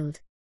they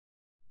killed.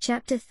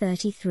 Chapter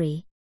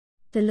 33.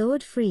 The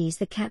Lord frees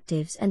the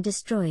captives and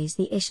destroys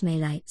the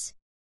Ishmaelites.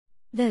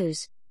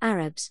 Those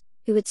Arabs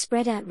who had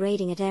spread out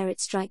raiding at Eret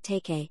strike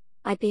Take,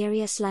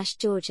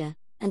 Iberia/Georgia,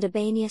 and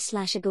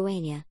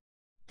Albania/Agouania.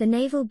 The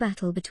naval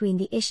battle between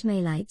the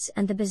Ishmaelites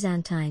and the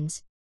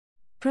Byzantines.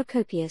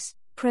 Procopius,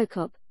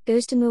 Procop,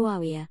 goes to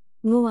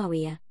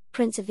Muawiyah,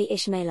 prince of the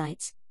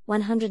Ishmaelites,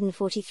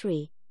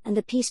 143, and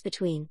the peace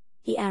between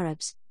the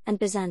Arabs and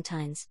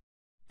Byzantines.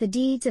 The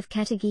deeds of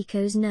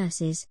Katagiko's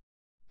nurses.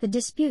 The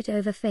dispute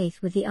over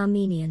faith with the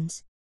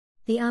Armenians.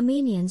 The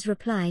Armenians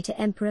reply to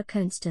Emperor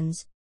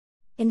Constans.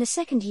 In the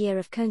 2nd year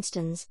of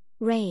Constans'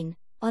 reign,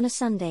 on a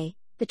Sunday,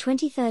 the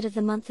 23rd of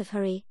the month of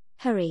Huri,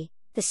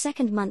 the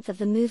 2nd month of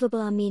the movable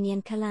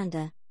Armenian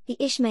calendar, the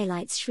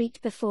Ishmaelites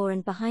shrieked before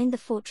and behind the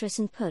fortress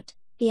and put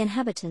the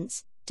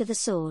inhabitants to the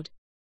sword.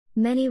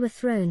 Many were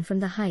thrown from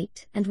the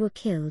height and were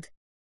killed.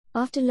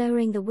 After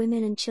lowering the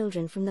women and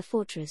children from the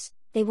fortress,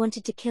 they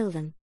wanted to kill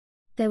them.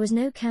 There was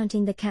no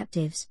counting the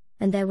captives,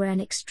 and there were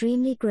an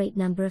extremely great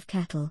number of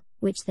cattle,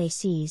 which they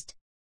seized.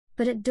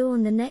 But at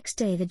dawn the next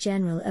day the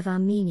general of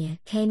Armenia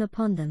came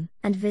upon them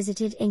and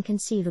visited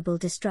inconceivable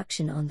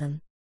destruction on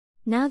them.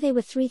 Now they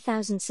were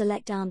 3,000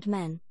 select armed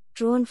men,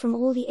 drawn from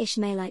all the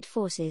Ishmaelite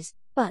forces,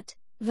 but,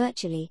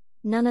 virtually,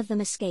 none of them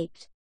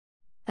escaped.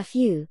 A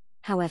few,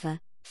 however,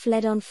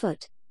 fled on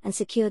foot, and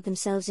secured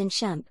themselves in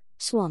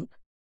swamp.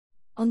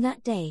 On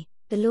that day,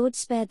 the Lord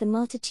spared the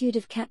multitude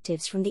of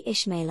captives from the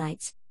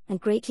Ishmaelites, and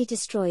greatly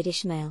destroyed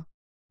Ishmael.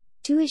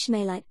 2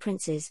 Ishmaelite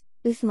princes,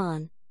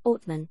 Uthman,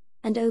 Ortman,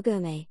 and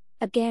Ogome,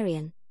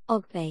 Abgarian,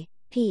 Ogbe,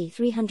 p.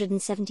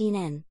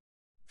 317n.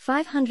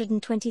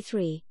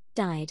 523,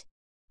 died.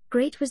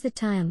 Great was the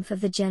triumph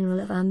of the general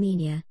of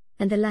Armenia,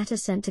 and the latter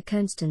sent to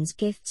Constans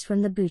gifts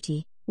from the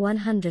booty,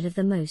 100 of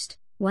the most,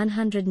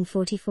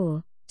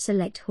 144,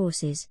 select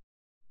horses.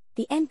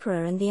 The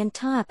emperor and the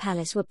entire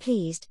palace were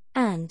pleased,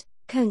 and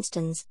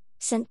Constans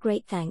sent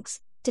great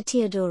thanks to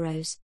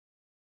Theodoros.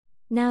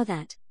 Now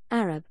that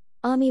Arab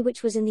army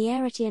which was in the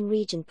Aretian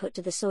region put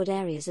to the sword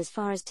areas as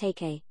far as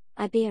Take,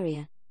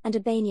 Iberia, and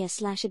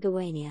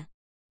Albania/Agouania.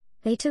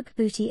 They took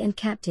booty and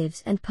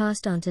captives and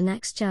passed on to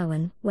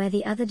Naxchawan, where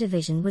the other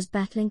division was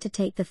battling to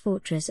take the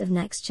fortress of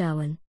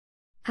Naxchawan.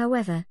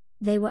 However,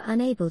 they were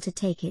unable to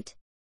take it.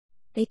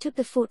 They took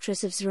the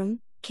fortress of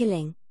Zrum,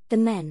 killing the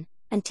men,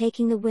 and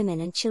taking the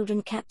women and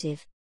children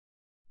captive.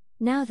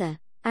 Now the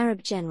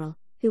Arab general,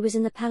 who was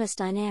in the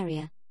Palestine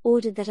area,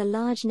 ordered that a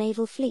large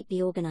naval fleet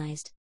be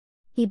organized.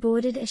 He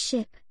boarded a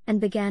ship,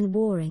 and began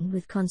warring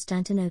with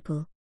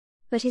Constantinople.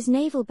 But his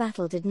naval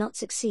battle did not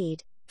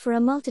succeed, for a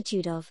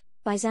multitude of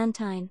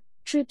Byzantine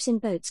troops in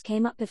boats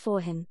came up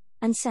before him,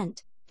 and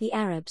sent the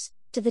Arabs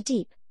to the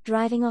deep,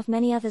 driving off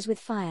many others with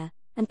fire,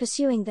 and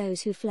pursuing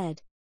those who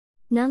fled.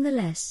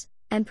 Nonetheless,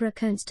 Emperor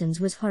Constans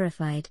was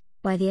horrified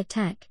by the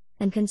attack,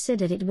 and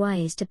considered it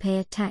wise to pay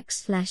a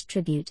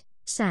tax/tribute,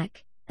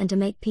 sack, and to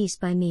make peace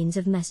by means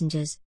of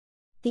messengers.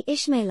 The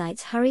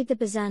Ishmaelites hurried the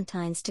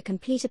Byzantines to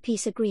complete a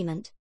peace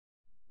agreement.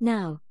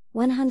 Now,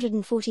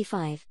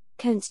 145,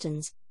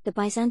 Constans, the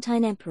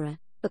Byzantine emperor,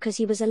 because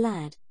he was a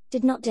lad,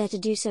 did not dare to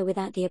do so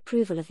without the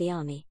approval of the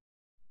army.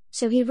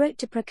 So he wrote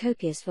to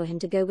Procopius for him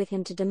to go with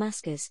him to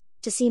Damascus,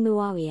 to see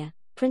Muawiyah,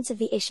 prince of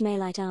the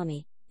Ishmaelite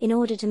army, in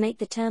order to make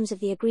the terms of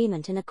the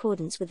agreement in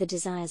accordance with the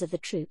desires of the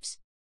troops.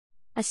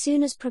 As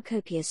soon as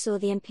Procopius saw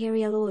the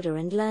imperial order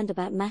and learned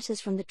about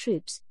matters from the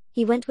troops,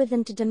 he went with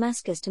them to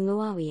Damascus to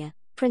Muawiyah,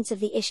 prince of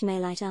the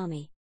Ishmaelite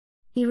army.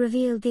 He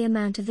revealed the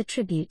amount of the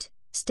tribute,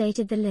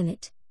 stated the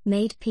limit,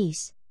 made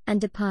peace, and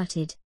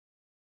departed.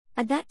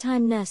 At that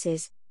time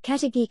Nerses,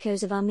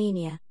 Catagikos of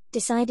Armenia,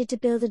 decided to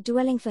build a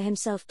dwelling for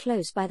himself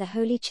close by the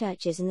holy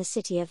churches in the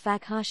city of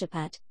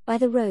Vaghashapat, by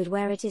the road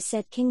where it is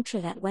said King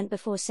Trithat went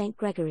before St.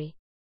 Gregory.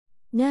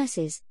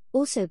 Nerses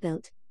also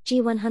built,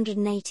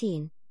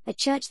 G118, a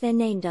church there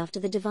named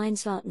after the divine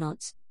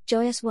Svartnots,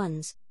 joyous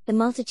ones, the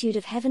multitude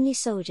of heavenly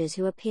soldiers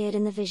who appeared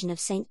in the vision of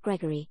St.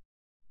 Gregory.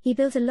 He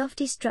built a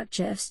lofty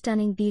structure of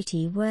stunning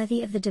beauty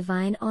worthy of the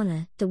divine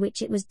honor to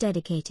which it was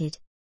dedicated.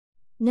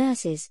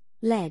 Nerses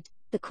led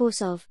the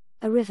course of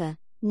a river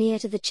near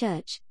to the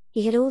church.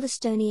 He had all the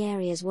stony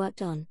areas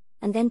worked on,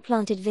 and then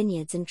planted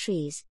vineyards and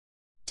trees.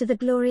 To the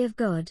glory of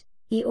God,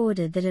 he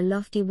ordered that a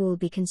lofty wall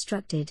be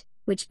constructed,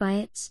 which by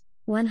its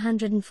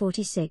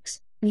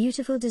 146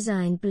 beautiful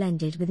design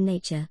blended with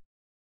nature.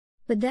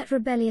 But that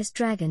rebellious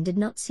dragon did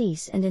not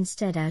cease, and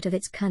instead, out of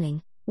its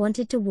cunning,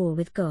 wanted to war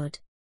with God.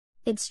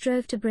 It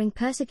strove to bring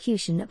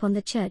persecution upon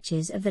the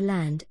churches of the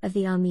land of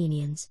the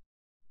Armenians.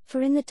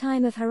 For in the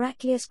time of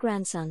Heraclius'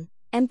 grandson,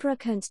 Emperor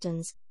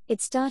Constans,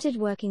 it started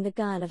working the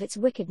guile of its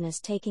wickedness,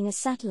 taking as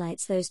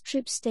satellites those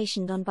troops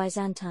stationed on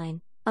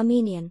Byzantine,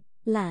 Armenian,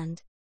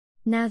 land.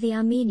 Now the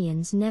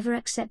Armenians never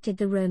accepted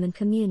the Roman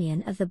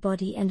communion of the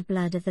body and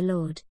blood of the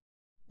Lord.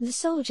 The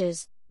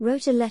soldiers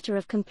wrote a letter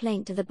of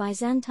complaint to the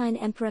Byzantine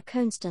Emperor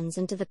Constans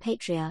and to the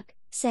Patriarch,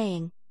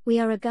 saying, "We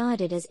are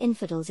regarded as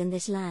infidels in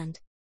this land.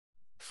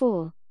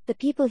 For the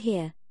people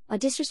here are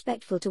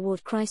disrespectful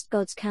toward Christ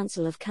God's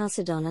Council of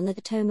Chalcedon and the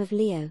Tome of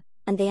Leo,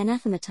 and they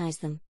anathematize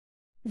them."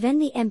 Then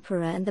the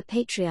emperor and the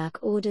patriarch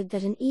ordered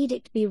that an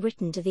edict be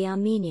written to the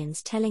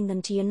Armenians telling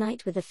them to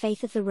unite with the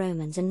faith of the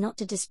Romans and not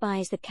to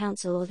despise the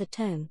council or the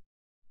tome.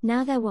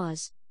 Now there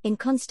was, in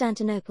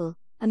Constantinople,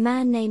 a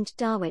man named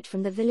Dawit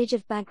from the village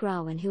of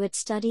Bagrawan who had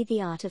studied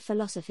the art of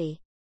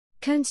philosophy.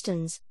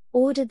 Constans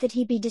ordered that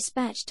he be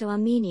dispatched to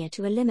Armenia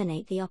to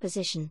eliminate the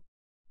opposition.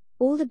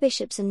 All the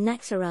bishops and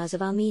Naxaras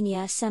of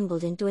Armenia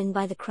assembled in Duin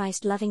by the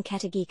Christ-loving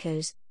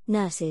Catagikos,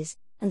 Nerses,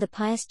 and the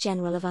pious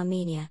general of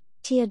Armenia,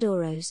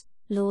 Theodoros,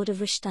 Lord of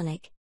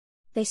Rishtunik.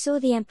 They saw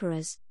the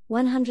emperor's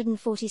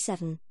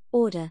 147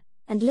 order,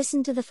 and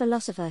listened to the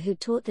philosopher who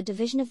taught the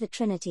division of the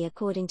Trinity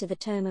according to the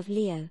Tome of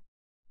Leo.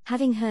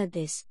 Having heard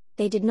this,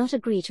 they did not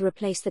agree to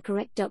replace the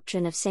correct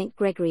doctrine of St.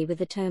 Gregory with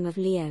the Tome of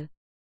Leo.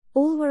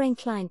 All were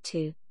inclined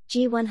to,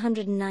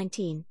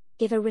 G119,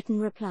 give a written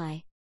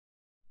reply.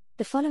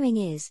 The following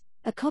is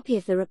a copy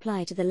of the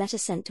reply to the letter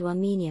sent to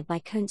Armenia by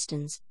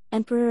Constans,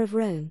 Emperor of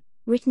Rome,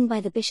 written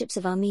by the bishops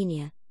of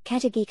Armenia,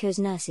 Catagikos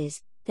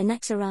Nerses, the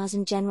Naxaras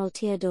and General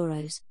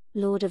Theodoros,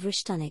 Lord of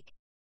Rishtunik.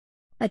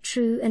 A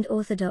true and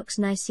orthodox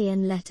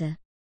Nicene letter.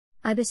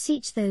 I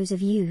beseech those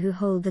of you who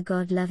hold the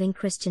God-loving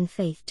Christian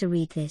faith to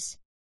read this.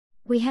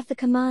 We have the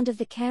command of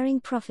the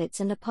caring prophets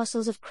and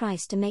apostles of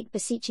Christ to make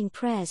beseeching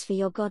prayers for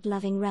your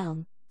God-loving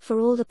realm, for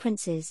all the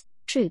princes,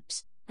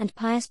 troops, and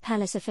pious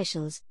palace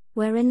officials,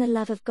 wherein the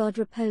love of God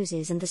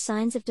reposes and the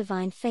signs of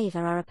divine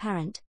favor are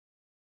apparent.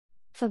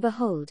 For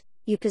behold,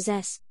 you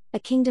possess a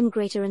kingdom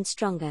greater and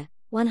stronger,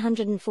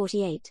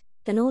 148,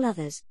 than all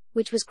others,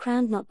 which was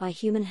crowned not by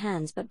human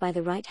hands but by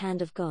the right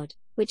hand of God,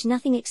 which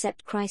nothing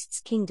except Christ's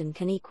kingdom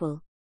can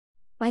equal.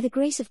 By the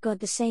grace of God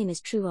the same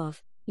is true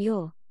of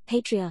your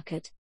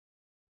patriarchate,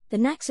 the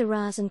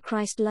Naxaras and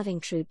Christ-loving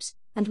troops,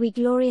 and we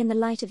glory in the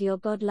light of your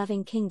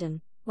God-loving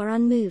kingdom, were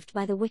unmoved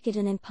by the wicked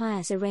and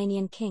impious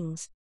Iranian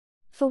kings.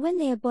 For when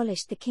they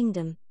abolished the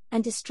kingdom,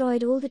 and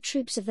destroyed all the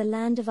troops of the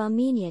land of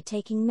Armenia,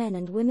 taking men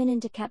and women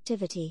into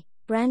captivity,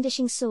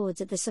 brandishing swords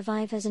at the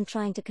survivors and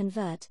trying to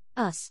convert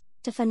us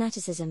to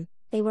fanaticism,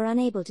 they were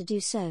unable to do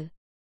so.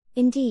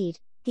 Indeed,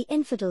 the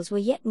infidels were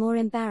yet more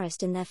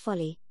embarrassed in their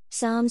folly,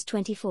 Psalms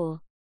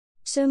 24.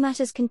 So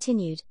matters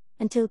continued,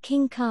 until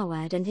King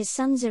Kawad and his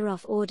son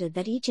Zerov ordered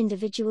that each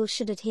individual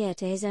should adhere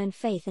to his own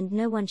faith and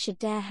no one should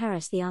dare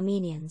harass the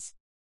Armenians.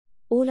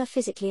 All are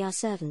physically our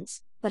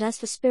servants, but as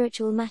for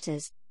spiritual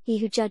matters, he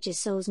who judges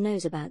souls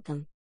knows about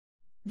them.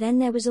 Then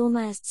there was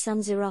Ormazd's son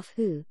Zerov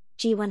who,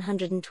 g.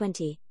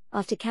 120,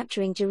 after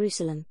capturing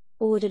Jerusalem,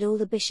 ordered all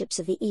the bishops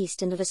of the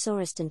east and of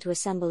Asoristan to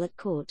assemble at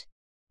court.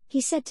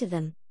 He said to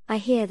them, I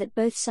hear that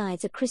both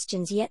sides are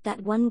Christians, yet that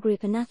one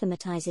group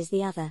anathematizes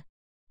the other.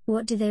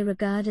 What do they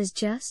regard as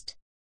just?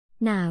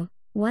 Now,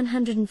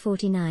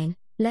 149,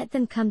 let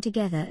them come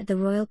together at the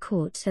royal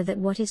court so that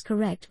what is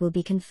correct will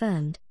be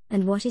confirmed,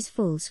 and what is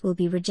false will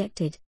be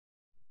rejected.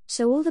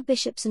 So all the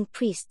bishops and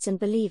priests and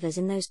believers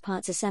in those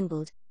parts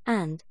assembled,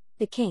 and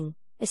the king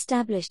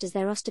established as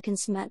their ostakan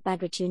Smat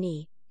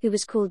Bagratuni, who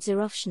was called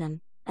Zerovshnam,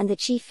 and the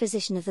chief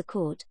physician of the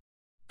court.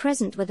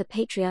 Present were the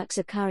patriarch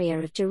Zechariah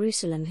of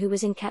Jerusalem, who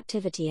was in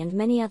captivity, and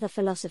many other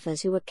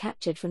philosophers who were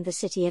captured from the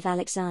city of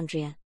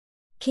Alexandria.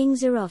 King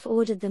Zerov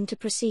ordered them to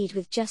proceed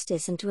with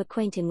justice and to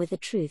acquaint him with the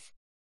truth.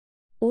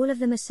 All of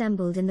them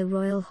assembled in the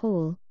royal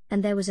hall,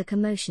 and there was a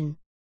commotion.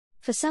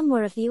 For some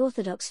were of the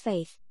Orthodox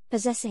faith,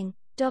 possessing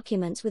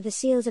documents with the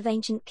seals of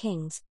ancient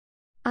kings.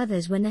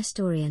 Others were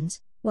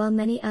Nestorians, while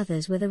many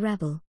others were the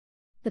rabble.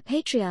 The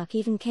patriarch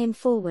even came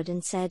forward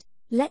and said,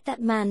 Let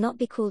that man not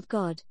be called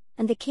God,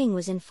 and the king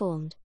was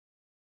informed.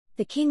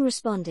 The king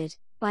responded,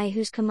 By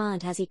whose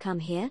command has he come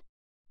here?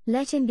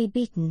 Let him be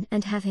beaten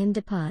and have him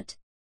depart.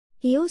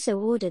 He also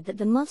ordered that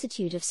the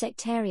multitude of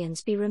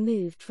sectarians be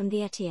removed from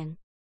the Aegean.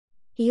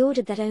 He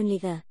ordered that only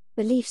the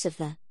beliefs of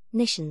the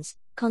Nicians,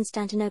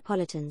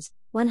 Constantinopolitans,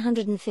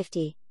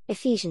 150,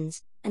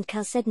 Ephesians, and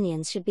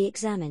Chalcedonians should be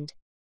examined.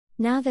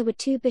 Now there were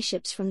 2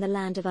 bishops from the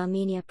land of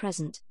Armenia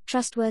present,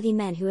 trustworthy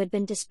men who had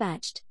been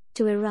dispatched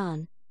to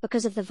Iran,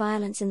 because of the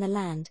violence in the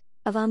land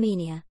of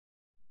Armenia.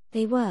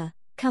 They were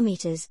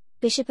Cometas,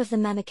 bishop of the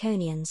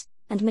Mamikonians,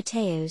 and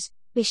Mateos,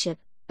 bishop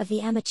of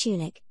the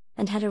Amatunic,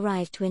 and had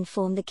arrived to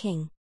inform the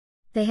king.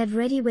 They had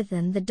ready with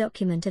them the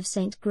document of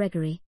Saint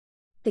Gregory.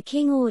 The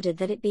king ordered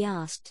that it be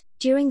asked,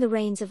 During the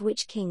reigns of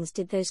which kings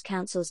did those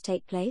councils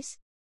take place?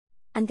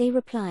 And they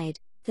replied,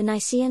 The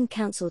Nicene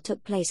Council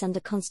took place under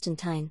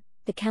Constantine,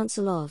 the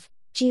Council of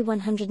g.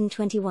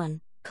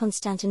 121,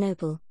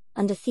 Constantinople,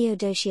 under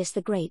Theodosius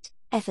the Great,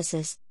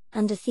 Ephesus,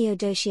 under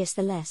Theodosius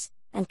the Less,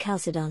 and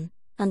Chalcedon,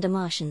 under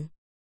Marcian.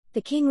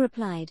 The king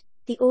replied,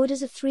 The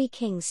orders of 3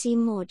 kings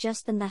seem more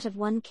just than that of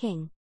 1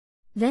 king.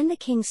 Then the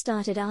king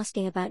started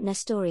asking about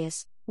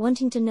Nestorius,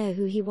 wanting to know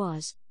who he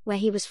was, where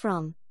he was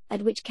from,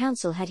 at which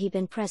council had he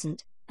been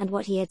present, and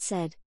what he had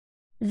said.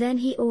 Then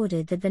he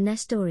ordered that the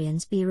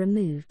Nestorians be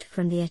removed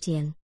from the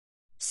Aegean.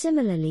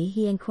 Similarly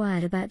he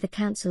inquired about the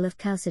council of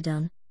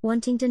Chalcedon,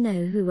 wanting to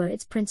know who were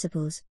its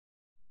principals.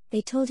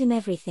 They told him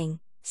everything,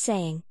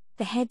 saying,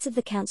 The heads of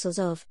the councils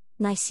of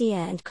Nicaea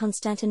and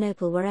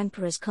Constantinople were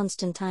emperors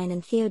Constantine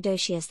and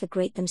Theodosius the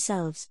Great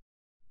themselves.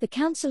 The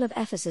council of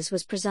Ephesus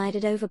was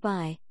presided over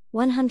by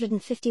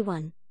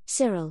 151,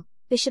 Cyril,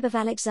 bishop of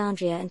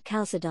Alexandria, and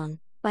Chalcedon,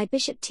 by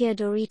Bishop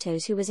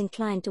Theodoritos, who was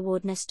inclined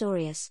toward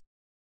Nestorius.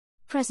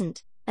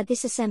 Present, at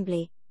this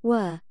assembly,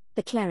 were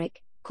the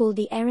cleric, called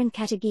the Erin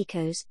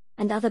Katagikos,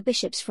 and other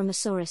bishops from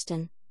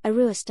Asoristan,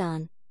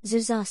 Aruistan,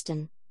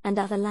 Zuzastan, and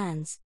other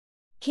lands.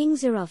 King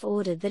Zerov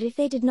ordered that if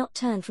they did not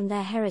turn from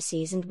their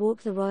heresies and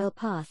walk the royal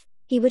path,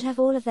 he would have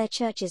all of their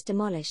churches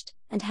demolished,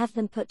 and have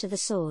them put to the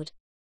sword.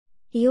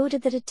 He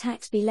ordered that a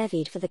tax be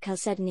levied for the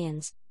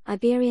Chalcedonians,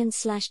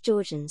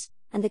 Iberians/Georgians,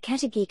 and the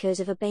Katagikos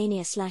of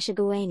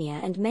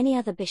Albania/Agouania, and many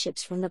other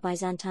bishops from the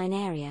Byzantine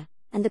area,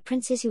 and the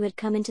princes who had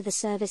come into the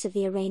service of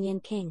the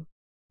Iranian king.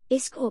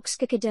 Isk ork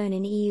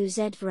skikadonin eu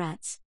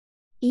zvrats.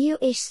 Eu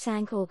ish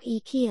sank ork e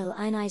kiel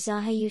einai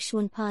zahayu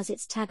shwan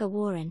pazits taga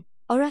warin,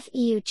 oraf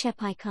eu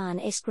chepai khan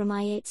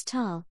iskramaiets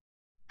tal.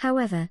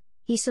 However,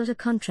 he sought a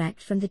contract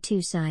from the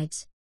 2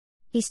 sides.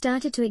 He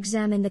started to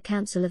examine the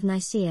Council of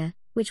Nicaea,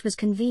 which was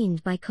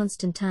convened by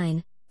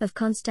Constantine, of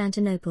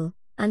Constantinople,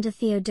 under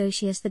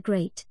Theodosius the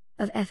Great,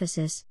 of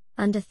Ephesus,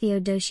 under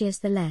Theodosius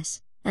the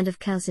Less, and of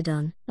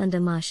Chalcedon, under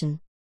Marcian.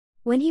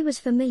 When he was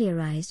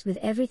familiarized with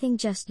everything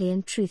justly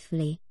and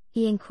truthfully,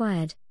 he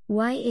inquired,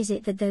 Why is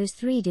it that those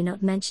 3 do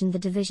not mention the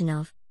division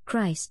of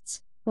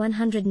Christ's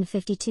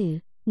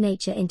 152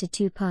 nature into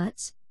 2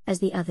 parts, as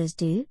the others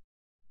do?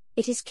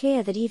 It is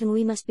clear that even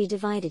we must be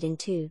divided in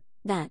 2,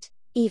 that,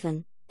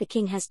 even, the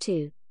king has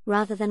 2,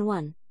 rather than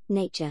 1,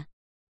 nature.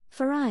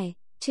 For I,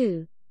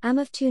 too, am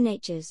of 2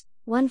 natures,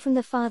 one from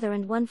the father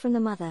and one from the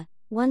mother,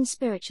 one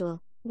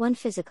spiritual, one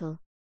physical.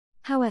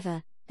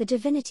 However, the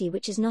divinity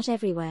which is not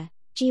everywhere,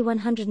 g.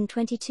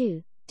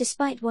 122,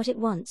 despite what it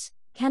wants,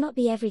 cannot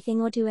be everything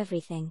or do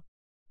everything.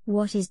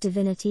 What is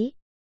divinity?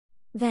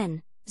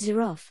 Then,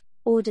 Zerov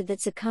ordered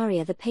that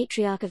Zechariah the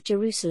patriarch of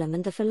Jerusalem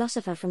and the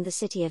philosopher from the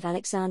city of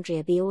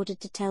Alexandria be ordered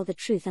to tell the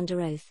truth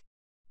under oath.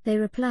 They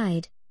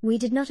replied, We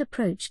did not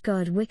approach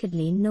God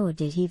wickedly, nor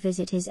did he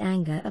visit his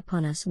anger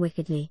upon us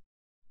wickedly.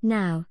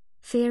 Now,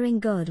 fearing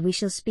God, we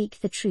shall speak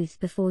the truth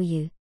before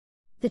you.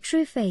 The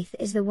true faith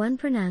is the one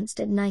pronounced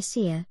at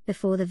Nicaea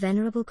before the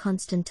Venerable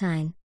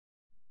Constantine.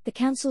 The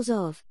councils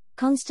of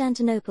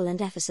Constantinople and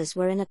Ephesus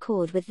were in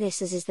accord with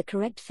this, as is the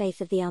correct faith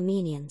of the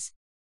Armenians.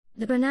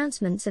 The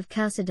pronouncements of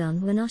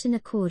Chalcedon were not in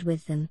accord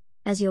with them,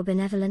 as your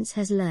benevolence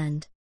has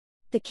learned.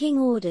 The king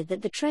ordered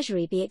that the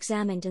treasury be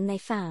examined, and they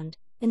found,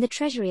 in the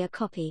treasury, a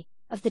copy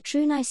of the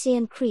true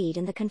Nicene Creed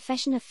and the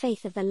Confession of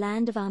Faith of the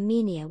land of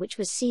Armenia, which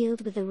was sealed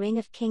with the ring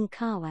of King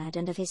Kawad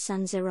and of his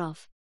son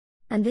Zirov.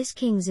 And this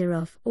King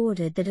Zirov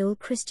ordered that all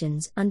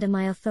Christians under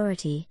my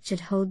authority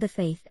should hold the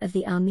faith of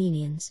the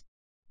Armenians.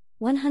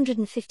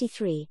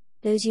 153.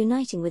 Those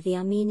uniting with the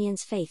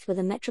Armenians' faith were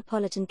the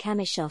Metropolitan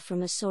Kamishov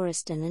from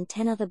Asoristan and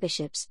 10 other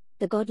bishops,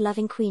 the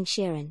God-loving Queen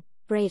Shirin,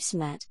 brave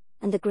Smat,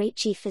 and the great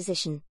chief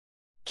physician.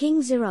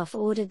 King Zirov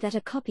ordered that a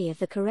copy of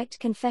the correct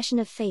confession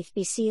of faith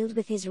be sealed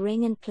with his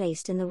ring and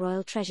placed in the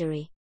royal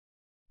treasury.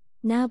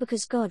 Now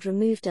because God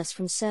removed us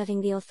from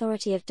serving the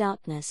authority of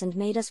darkness and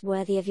made us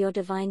worthy of your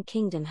divine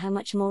kingdom, how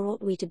much more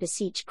ought we to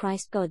beseech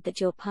Christ God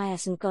that your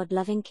pious and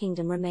God-loving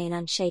kingdom remain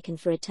unshaken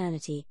for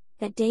eternity,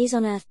 that days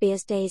on earth be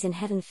as days in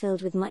heaven,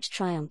 filled with much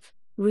triumph,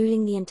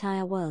 ruling the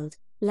entire world,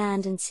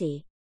 land and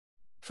sea.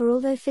 For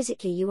although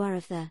physically you are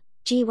of the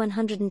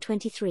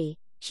G123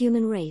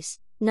 human race,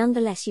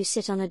 nonetheless you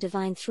sit on a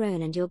divine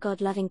throne, and your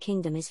God-loving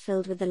kingdom is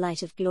filled with the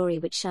light of glory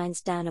which shines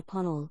down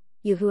upon all,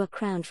 you who are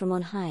crowned from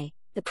on high,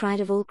 the pride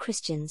of all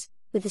Christians,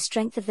 with the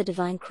strength of the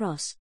divine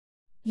cross.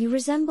 You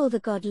resemble the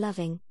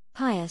God-loving,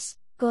 pious,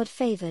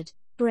 God-favored,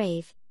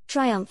 brave,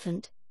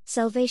 triumphant,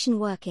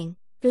 salvation-working,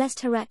 blessed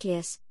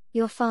Heraclius,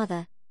 your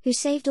father, who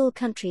saved all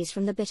countries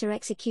from the bitter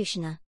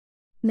executioner.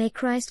 May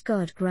Christ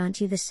God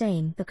grant you the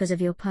same because of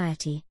your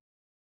piety.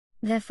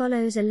 There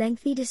follows a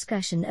lengthy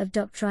discussion of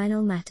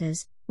doctrinal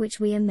matters, which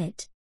we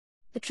omit.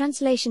 The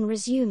translation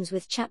resumes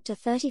with chapter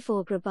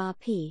 34 Grabar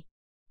p.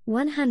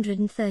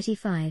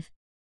 135.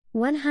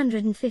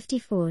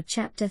 154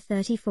 Chapter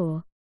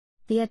 34.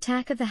 The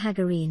attack of the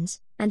Hagarenes,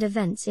 and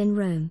events in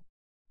Rome.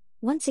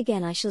 Once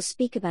again I shall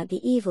speak about the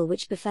evil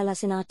which befell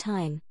us in our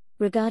time,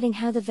 regarding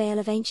how the veil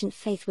of ancient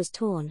faith was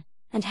torn,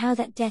 and how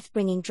that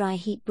death-bringing dry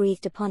heat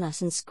breathed upon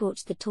us and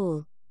scorched the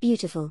tall,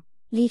 beautiful,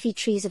 leafy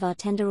trees of our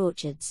tender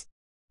orchards.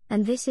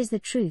 And this is the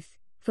truth,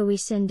 for we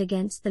sinned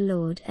against the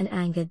Lord and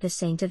angered the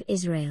Saint of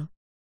Israel.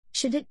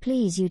 Should it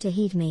please you to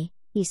heed me,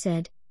 he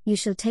said, you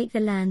shall take the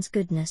land's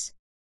goodness.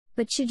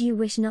 But should you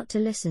wish not to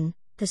listen,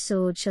 the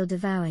sword shall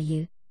devour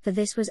you, for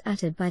this was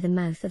uttered by the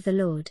mouth of the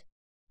Lord.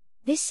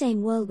 This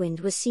same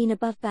whirlwind was seen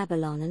above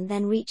Babylon and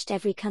then reached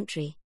every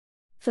country.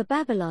 For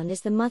Babylon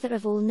is the mother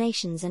of all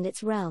nations and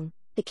its realm,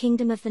 the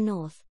kingdom of the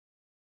north.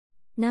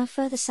 Now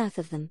further south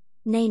of them,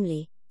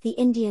 namely, the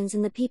Indians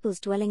and the peoples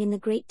dwelling in the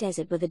great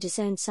desert, were the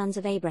disowned sons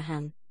of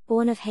Abraham,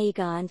 born of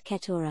Hagar and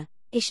Keturah,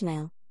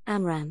 Ishmael,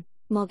 Amram,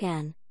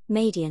 Mogan,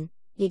 Madian,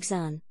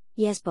 Yigzan,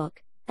 Yesbok,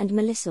 and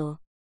Melissor.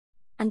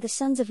 And the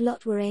sons of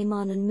Lot were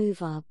Ammon and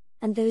Moab,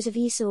 and those of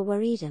Esau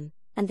were Edom,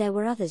 and there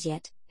were others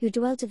yet, who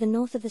dwelt to the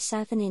north of the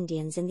southern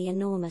Indians in the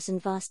enormous and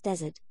vast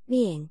desert,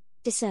 being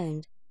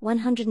disowned,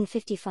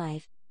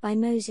 155, by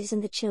Moses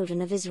and the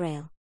children of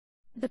Israel.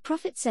 The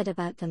prophet said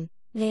about them,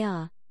 they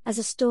are as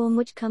a storm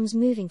which comes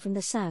moving from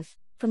the south,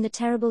 from the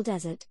terrible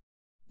desert.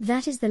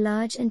 That is the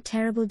large and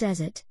terrible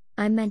desert,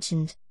 I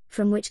mentioned,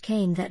 from which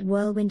came that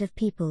whirlwind of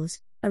peoples,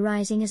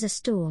 arising as a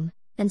storm,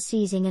 and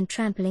seizing and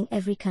trampling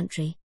every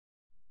country.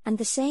 And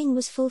the saying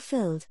was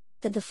fulfilled,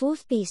 that the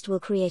fourth beast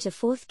will create a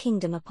fourth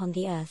kingdom upon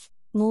the earth,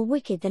 more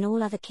wicked than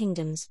all other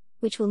kingdoms,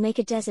 which will make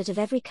a desert of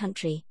every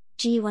country.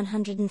 G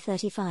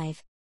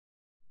 135.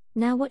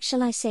 Now what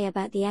shall I say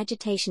about the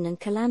agitation and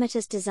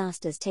calamitous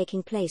disasters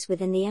taking place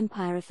within the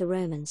empire of the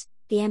Romans,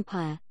 the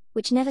empire,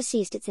 which never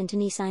ceased its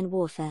internecine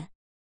warfare?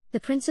 The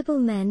principal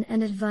men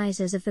and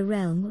advisers of the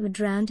realm were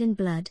drowned in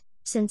blood,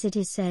 since it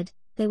is said,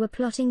 they were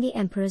plotting the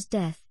emperor's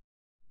death.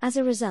 As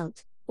a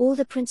result, all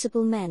the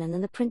principal men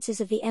and the princes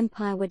of the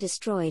empire were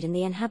destroyed, and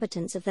the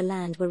inhabitants of the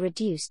land were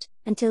reduced,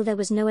 until there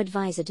was no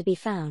adviser to be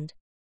found.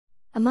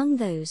 Among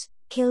those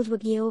killed were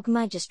Georg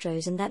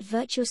Magistros and that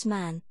virtuous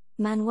man,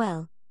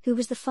 Manuel, who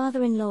was the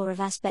father-in-law of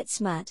Aspet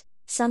Smat,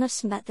 son of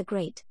Smat the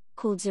Great,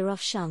 called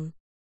Zirov Shum.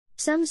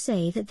 Some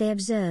say that they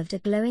observed a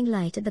glowing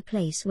light at the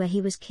place where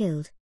he was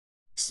killed.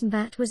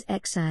 Smat was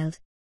exiled.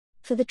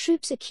 For the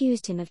troops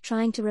accused him of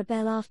trying to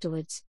rebel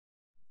afterwards.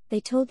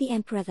 They told the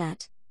emperor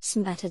that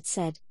Smat had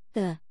said,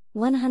 the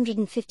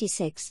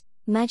 156,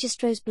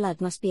 Magistros'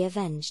 blood must be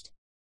avenged.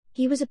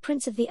 He was a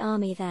prince of the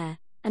army there,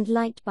 and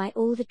liked by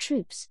all the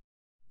troops.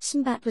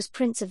 Smat was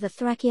prince of the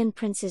Thracian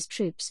prince's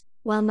troops,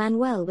 while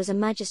Manuel was a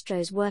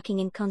Magistros working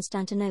in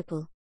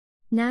Constantinople.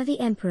 Now the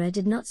emperor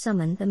did not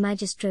summon the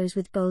Magistros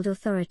with bold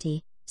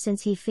authority,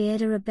 since he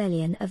feared a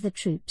rebellion of the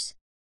troops.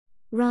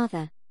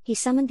 Rather, he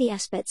summoned the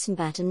Aspet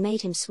Smat and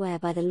made him swear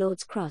by the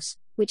Lord's cross,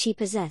 which he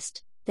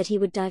possessed, that he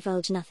would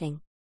divulge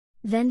nothing.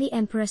 Then the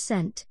emperor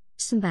sent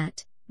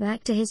Smat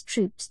back to his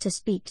troops to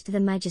speak to the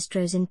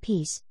Magistros in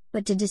peace,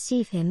 but to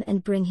deceive him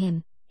and bring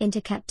him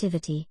into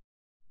captivity.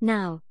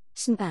 Now,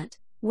 Smat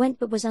went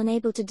but was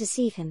unable to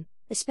deceive him,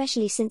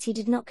 especially since he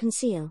did not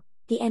conceal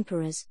the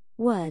emperor's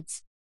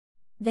words.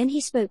 Then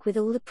he spoke with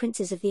all the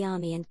princes of the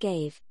army and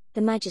gave,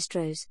 the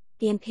magistros,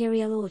 the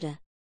imperial order.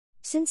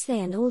 Since they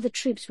and all the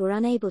troops were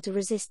unable to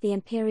resist the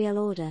imperial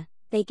order,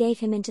 they gave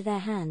him into their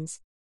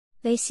hands.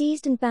 They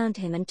seized and bound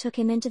him and took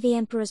him into the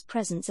emperor's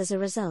presence. As a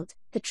result,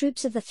 the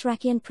troops of the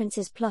Thracian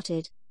princes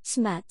plotted,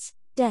 Smat's,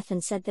 death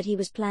and said that he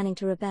was planning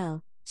to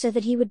rebel, so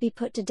that he would be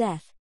put to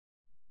death.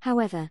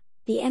 However,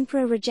 the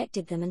emperor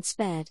rejected them and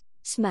spared,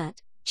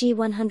 Smat, g.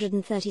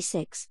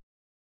 136.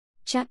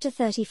 Chapter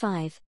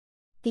 35.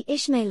 The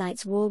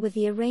Ishmaelites war with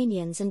the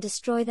Iranians and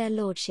destroy their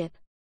lordship.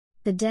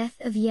 The death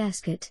of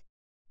Yasket.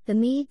 The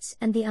Medes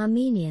and the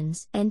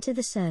Armenians enter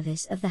the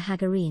service of the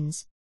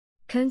Hagarenes.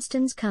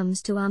 Constans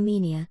comes to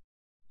Armenia.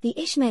 The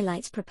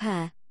Ishmaelites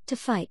prepare to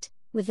fight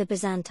with the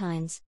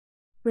Byzantines.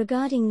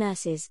 Regarding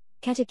nurses,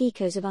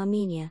 Catechikos of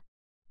Armenia.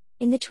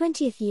 In the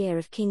 20th year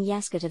of King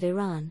Yasket of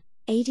Iran,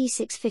 AD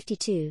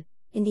 652,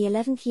 in the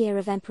 11th year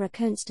of Emperor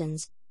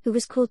Constans, who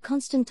was called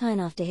Constantine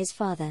after his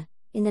father,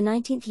 in the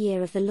 19th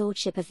year of the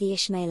lordship of the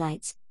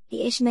Ishmaelites,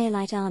 the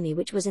Ishmaelite army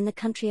which was in the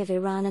country of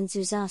Iran and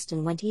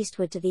Zuzastan went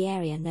eastward to the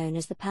area known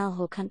as the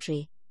Palhor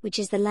country, which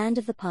is the land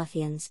of the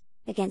Parthians,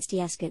 against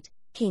Yasket,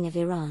 king of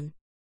Iran.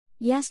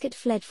 Yasket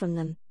fled from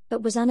them,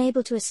 but was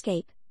unable to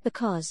escape,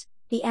 because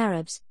the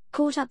Arabs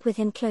caught up with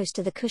him close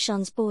to the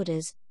Kushan's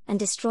borders, and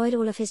destroyed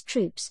all of his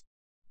troops.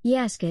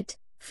 Yasket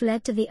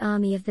fled to the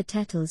army of the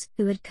Tetals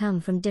who had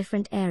come from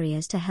different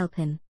areas to help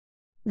him.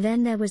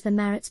 Then there was the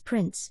Maritz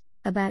prince,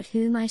 about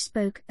whom I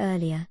spoke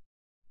earlier.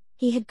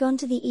 He had gone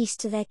to the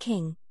east to their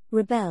king,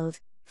 rebelled,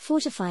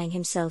 fortifying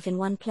himself in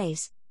one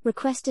place,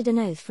 requested an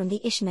oath from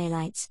the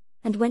Ishmaelites,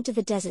 and went to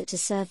the desert to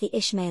serve the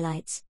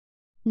Ishmaelites.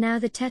 Now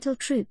the Tetal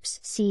troops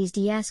seized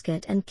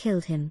Yasket and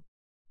killed him.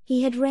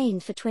 He had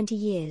reigned for 20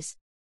 years.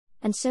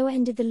 And so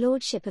ended the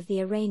lordship of the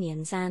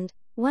Iranians and,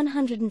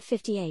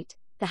 158,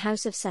 the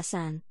house of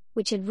Sasan,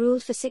 which had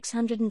ruled for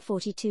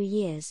 642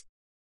 years.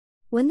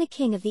 When the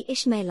king of the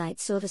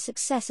Ishmaelites saw the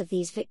success of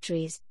these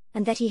victories,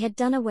 and that he had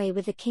done away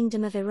with the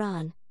kingdom of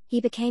Iran, he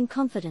became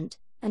confident,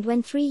 and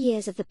when 3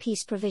 years of the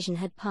peace provision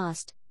had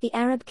passed, the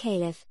Arab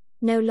caliph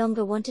no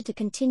longer wanted to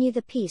continue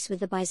the peace with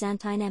the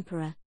Byzantine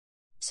emperor.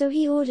 So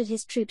he ordered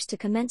his troops to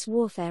commence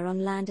warfare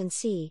on land and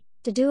sea,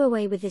 to do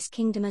away with this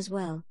kingdom as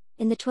well,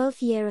 in the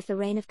 12th year of the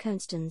reign of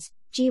Constans,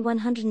 g.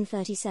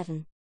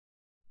 137.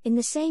 In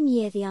the same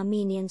year the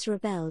Armenians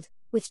rebelled,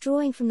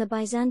 withdrawing from the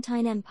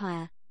Byzantine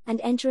Empire,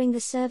 and entering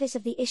the service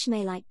of the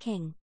Ishmaelite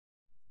king.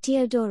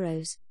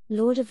 Theodoros,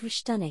 lord of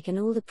Rushtunik, and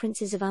all the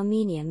princes of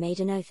Armenia made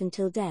an oath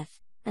until death,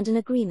 and an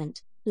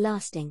agreement,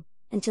 lasting,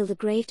 until the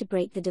grave, to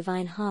break the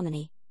divine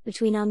harmony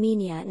between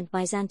Armenia and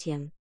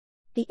Byzantium.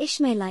 The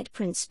Ishmaelite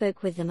prince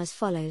spoke with them as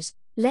follows: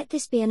 "Let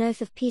this be an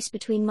oath of peace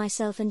between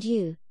myself and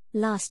you,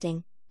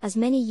 lasting as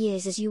many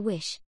years as you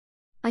wish.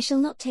 I shall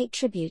not take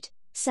tribute,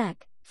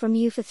 sack, from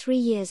you for 3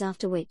 years,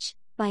 after which,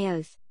 by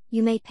oath,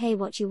 you may pay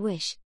what you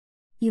wish.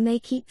 You may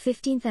keep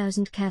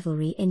 15,000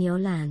 cavalry in your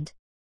land.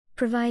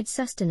 Provide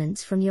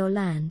sustenance from your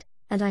land,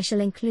 and I shall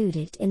include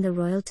it in the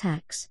royal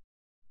tax.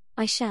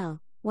 I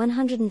shall,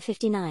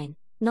 159,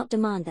 not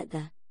demand that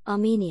the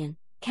Armenian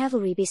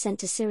cavalry be sent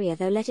to Syria,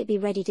 though let it be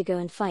ready to go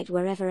and fight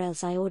wherever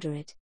else I order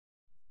it.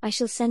 I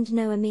shall send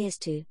no emirs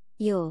to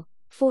your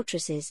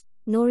fortresses,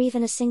 nor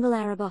even a single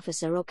Arab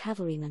officer or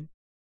cavalryman.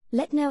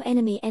 Let no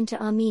enemy enter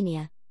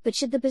Armenia, but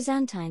should the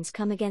Byzantines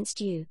come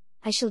against you,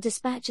 I shall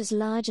dispatch as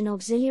large an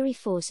auxiliary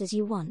force as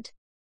you want.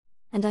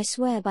 And I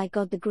swear by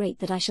God the Great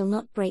that I shall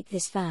not break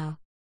this vow."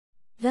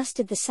 Thus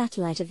did the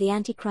satellite of the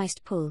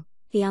Antichrist pull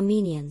the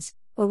Armenians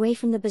away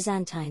from the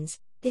Byzantines.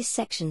 This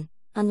section,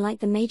 unlike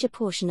the major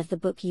portion of the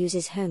book,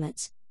 uses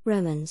homets,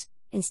 Romans,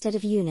 instead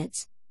of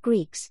units,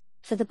 Greeks,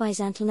 for the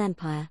Byzantine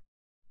Empire.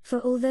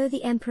 For although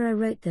the emperor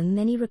wrote them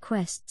many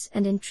requests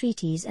and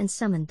entreaties and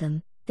summoned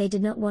them, they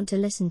did not want to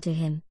listen to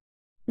him.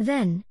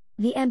 Then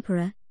the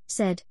emperor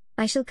said,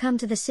 "I shall come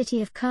to the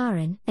city of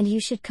Karin, and you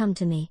should come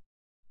to me.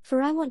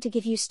 For I want to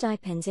give you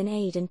stipends in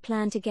aid and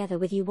plan together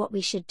with you what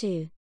we should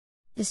do."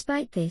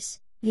 Despite this,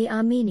 the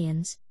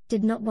Armenians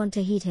did not want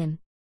to heed him.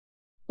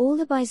 All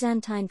the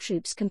Byzantine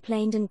troops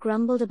complained and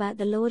grumbled about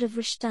the lord of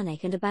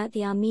Rushtunik and about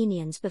the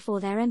Armenians before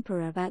their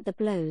emperor about the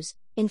blows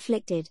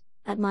inflicted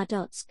at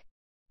Mardotsk.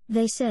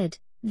 They said,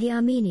 "The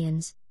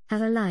Armenians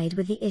have allied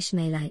with the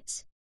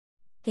Ishmaelites.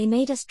 They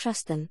made us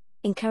trust them,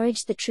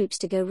 encouraged the troops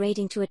to go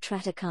raiding to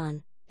Atrata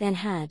Khan, then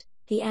had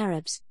the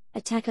Arabs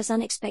attack us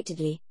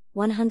unexpectedly,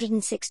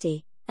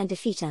 160, and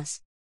defeat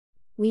us.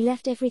 We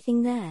left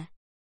everything there.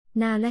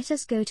 Now let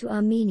us go to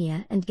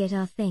Armenia and get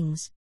our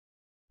things."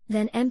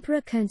 Then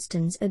Emperor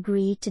Constans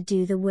agreed to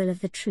do the will of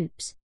the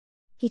troops.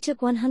 He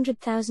took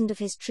 100,000 of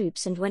his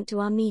troops and went to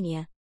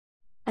Armenia.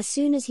 As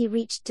soon as he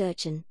reached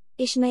Durchan,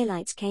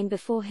 Ishmaelites came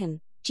before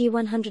him, g.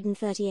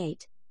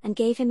 138, and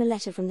gave him a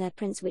letter from their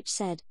prince which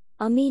said,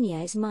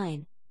 "Armenia is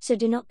mine, so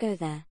do not go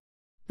there.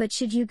 But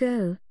should you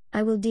go,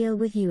 I will deal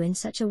with you in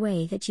such a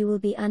way that you will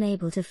be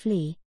unable to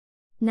flee."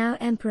 Now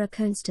Emperor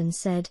Constans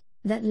said,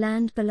 "That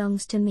land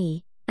belongs to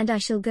me, and I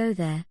shall go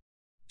there.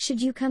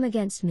 Should you come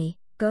against me,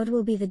 God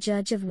will be the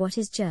judge of what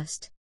is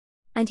just."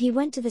 And he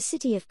went to the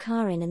city of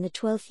Karin in the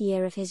 12th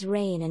year of his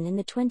reign and in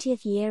the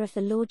 20th year of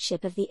the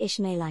lordship of the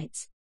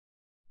Ishmaelites.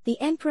 The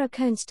Emperor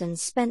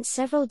Constans spent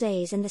several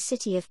days in the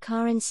city of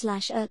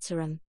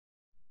Karin/Erzurum.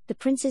 The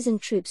princes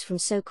and troops from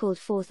so-called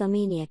Fourth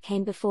Armenia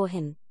came before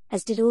him,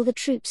 as did all the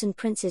troops and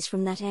princes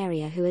from that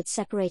area who had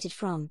separated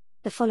from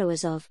the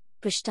followers of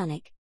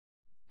Rishtunik.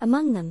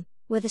 Among them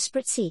were the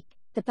Spritsik,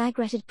 the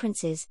Bagratid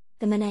princes,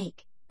 the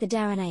Manaik, the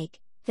Daranaik,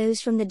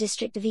 those from the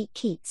district of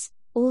Keats,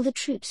 all the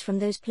troops from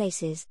those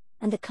places,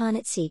 and the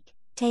Karnatsik,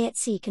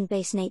 Tayatsik and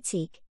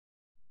Basnatsik.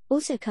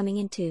 Also coming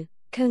into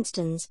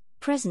Constans'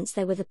 presence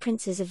there were the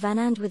princes of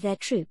Vanand with their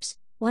troops,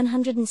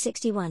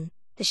 161,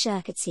 the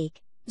Shirkatsik,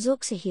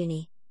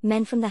 Zorksahuni,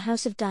 men from the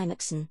house of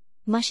Dymoxon,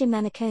 Mushim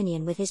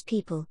Mamikonian with his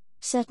people,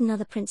 certain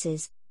other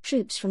princes,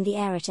 troops from the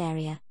Arat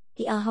area,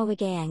 the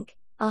Ahawagayank,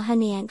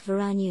 Ahaniank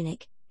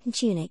Varanunik,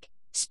 Huntunik,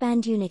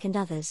 Spandunik and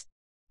others.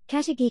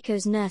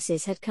 Katagiko's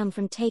nurses had come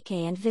from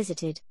Takei and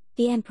visited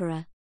the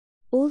emperor.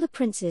 All the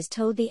princes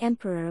told the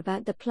emperor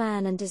about the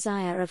plan and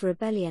desire of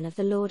rebellion of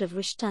the lord of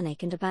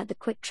Rishtunik and about the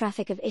quick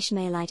traffic of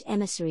Ishmaelite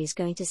emissaries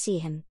going to see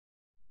him.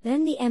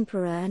 Then the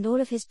emperor and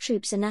all of his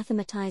troops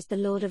anathematized the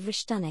lord of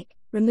Rishtunik,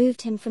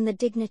 removed him from the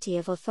dignity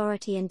of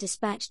authority and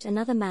dispatched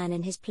another man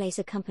in his place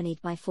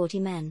accompanied by 40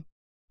 men.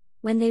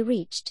 When they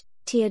reached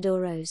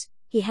Teodoros,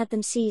 he had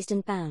them seized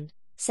and bound,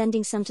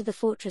 sending some to the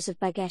fortress of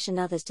Bagesh and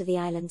others to the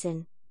islands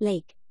in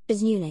Lake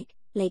Biznunik,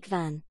 Lake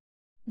Van.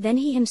 Then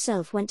he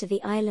himself went to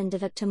the island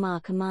of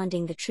Uktamar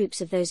commanding the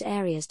troops of those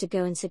areas to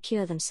go and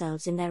secure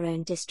themselves in their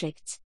own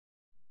districts.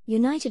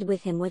 United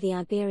with him were the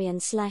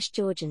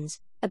Iberians/Georgians,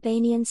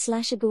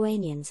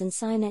 Albanians/Aguanians and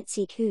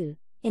Sinetsik who,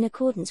 in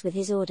accordance with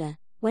his order,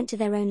 went to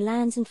their own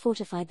lands and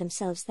fortified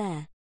themselves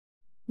there.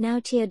 Now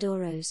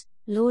Teodoros,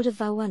 lord of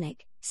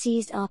Vawanik,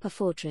 seized Arpa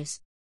fortress.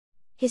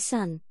 His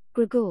son,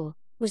 Grigor,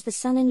 was the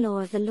son-in-law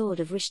of the lord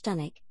of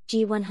Rishtunik,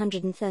 g.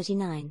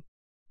 139.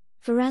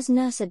 Faraz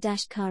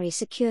Nursa-Kari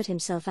secured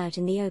himself out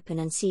in the open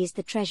and seized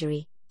the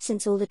treasury,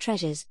 since all the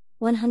treasures,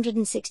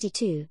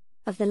 162,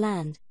 of the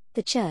land,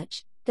 the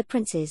church, the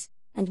princes,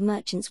 and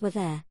merchants were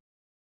there.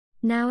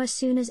 Now as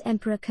soon as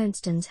Emperor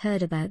Constans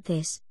heard about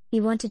this, he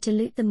wanted to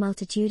loot the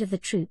multitude of the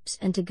troops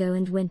and to go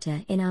and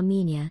winter in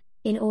Armenia,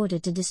 in order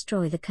to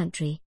destroy the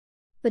country.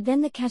 But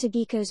then the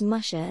Katagikos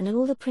Musha and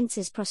all the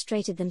princes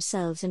prostrated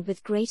themselves and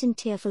with great and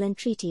tearful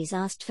entreaties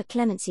asked for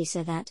clemency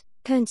so that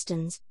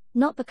Constans,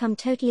 not become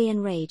totally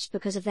enraged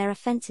because of their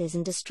offences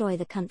and destroy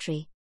the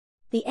country.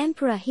 The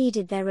emperor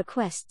heeded their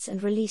requests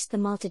and released the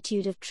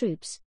multitude of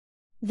troops.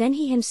 Then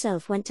he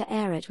himself went to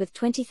Arat with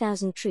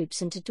 20,000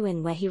 troops and to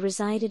Dwin where he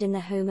resided in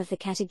the home of the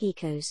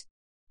Katagikos.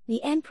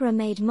 The emperor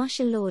made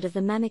Musha lord of the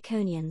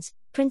Mamikonians,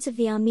 prince of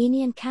the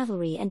Armenian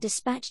cavalry and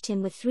dispatched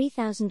him with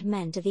 3,000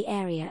 men to the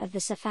area of the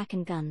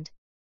Safakan Gund.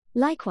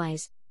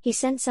 Likewise, he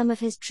sent some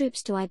of his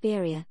troops to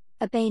Iberia,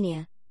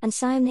 Albania, and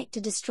Siamnik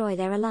to destroy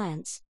their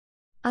alliance.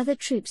 Other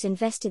troops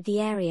invested the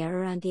area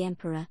around the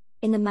emperor,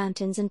 in the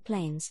mountains and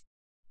plains.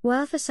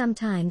 While for some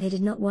time they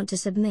did not want to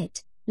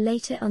submit,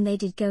 later on they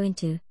did go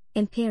into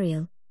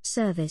imperial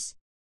service.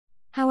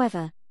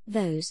 However,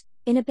 those,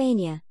 in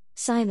Albania,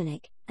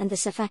 Siamnik, and the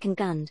Safakan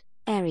Gund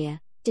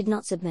area, did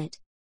not submit.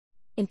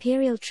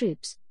 Imperial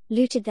troops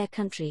looted their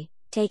country,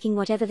 taking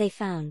whatever they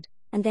found,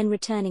 and then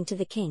returning to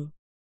the king.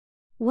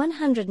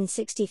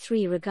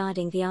 163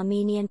 Regarding the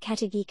Armenian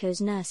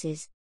Katagikos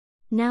nurses.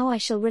 Now I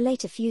shall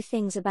relate a few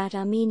things about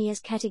Armenia's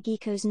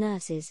Katagikos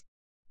nurses.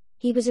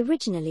 He was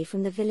originally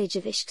from the village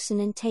of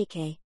Ishkson in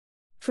Takei.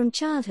 From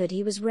childhood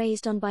he was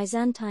raised on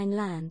Byzantine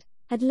land,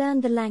 had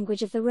learned the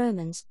language of the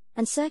Romans,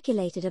 and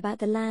circulated about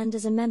the land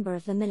as a member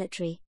of the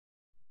military.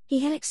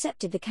 He had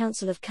accepted the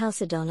Council of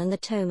Chalcedon and the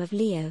Tome of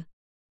Leo.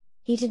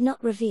 He did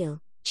not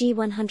reveal, g.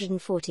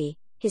 140,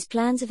 his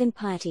plans of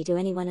impiety to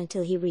anyone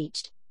until he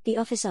reached the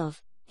office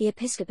of the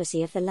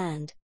episcopacy of the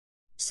land.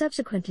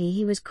 Subsequently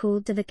he was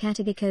called to the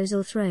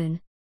Katagikosal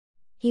throne.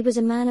 He was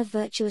a man of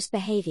virtuous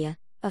behavior,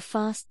 of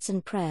fasts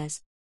and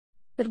prayers.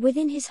 But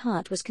within his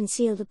heart was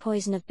concealed the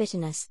poison of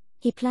bitterness.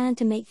 He planned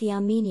to make the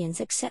Armenians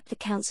accept the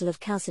Council of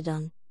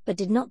Chalcedon, but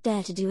did not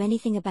dare to do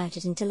anything about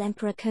it until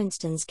Emperor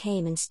Constans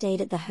came and stayed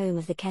at the home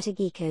of the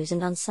Katagikos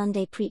and on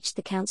Sunday preached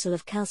the Council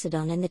of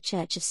Chalcedon in the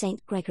church of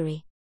St.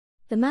 Gregory.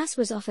 The Mass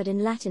was offered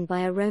in Latin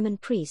by a Roman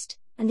priest,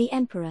 and the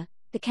emperor,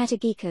 the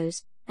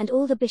Katagikos, and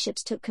all the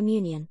bishops took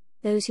communion,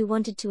 those who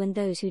wanted to and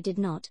those who did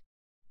not.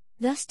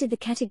 Thus did the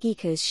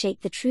Katagikos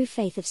shape the true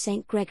faith of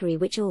St. Gregory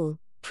which all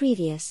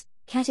previous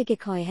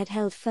Katagikoi had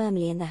held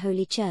firmly in the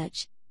Holy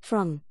Church,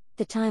 from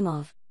the time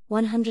of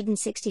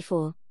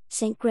 164,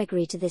 St.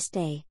 Gregory to this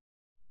day.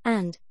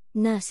 And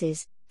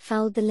nurses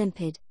fouled the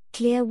limpid,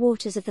 clear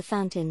waters of the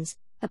fountains,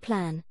 a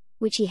plan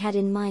which he had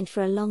in mind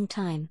for a long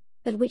time,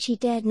 but which he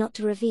dared not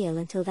to reveal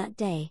until that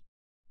day.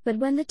 But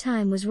when the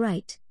time was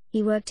right,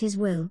 he worked his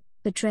will,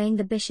 betraying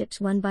the bishops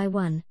one by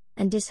one,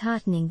 and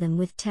disheartening them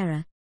with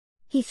terror.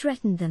 He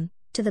threatened them,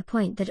 to the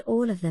point that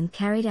all of them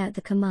carried out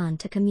the command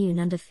to commune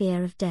under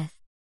fear of death.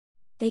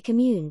 They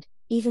communed,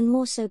 even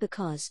more so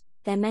because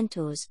their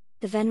mentors,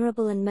 the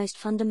venerable and most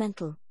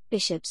fundamental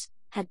bishops,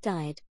 had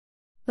died.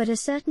 But a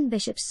certain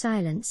bishop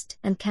silenced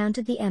and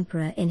countered the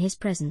emperor in his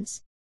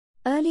presence.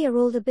 Earlier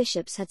all the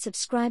bishops had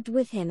subscribed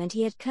with him, and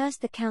he had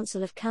cursed the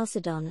Council of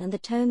Chalcedon and the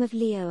Tome of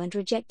Leo and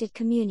rejected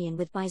communion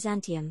with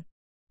Byzantium.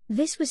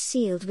 This was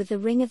sealed with the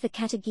ring of the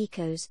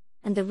Catechikos,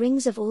 and the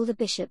rings of all the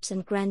bishops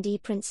and grandee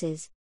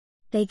princes.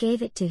 They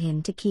gave it to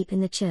him to keep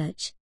in the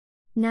church.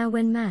 Now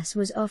when Mass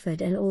was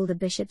offered and all the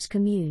bishops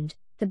communed,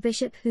 the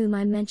bishop whom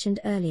I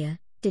mentioned earlier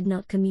did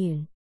not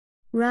commune.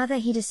 Rather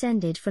he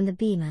descended from the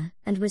bema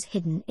and was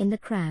hidden in the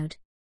crowd.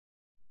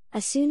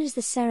 As soon as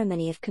the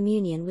ceremony of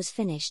communion was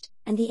finished,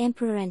 and the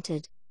emperor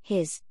entered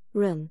his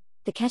room,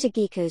 the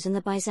Catechikos and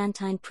the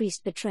Byzantine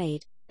priest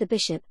betrayed the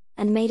bishop,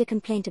 and made a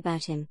complaint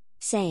about him,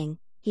 saying,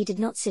 he did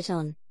not sit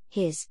on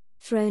his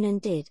throne and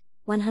did,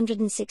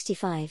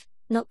 165,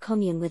 not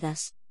commune with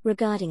us,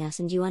 regarding us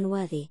and you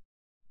unworthy.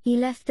 He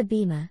left the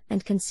bema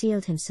and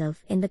concealed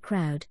himself in the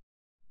crowd.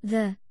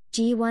 The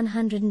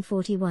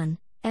G141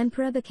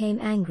 emperor became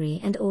angry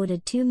and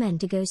ordered 2 men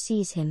to go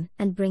seize him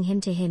and bring him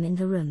to him in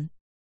the room.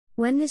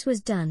 When this was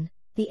done,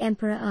 the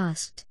emperor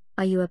asked,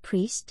 "Are you a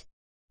priest?"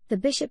 The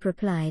bishop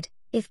replied,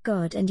 "If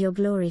God and your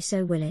glory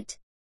so will it."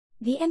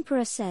 The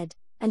emperor said,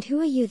 "And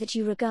who are you that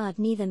you regard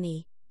neither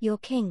me, your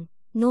king,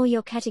 nor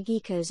your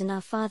Catechikos and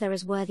our father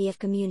as worthy of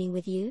communing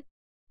with you?"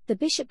 The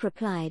bishop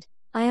replied,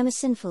 "I am a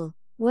sinful,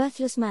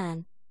 worthless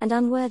man, and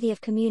unworthy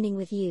of communing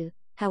with you.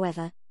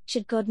 However,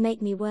 should God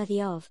make me worthy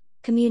of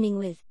communing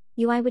with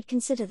you, I would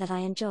consider that I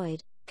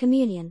enjoyed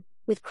communion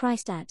with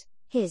Christ at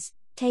his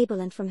table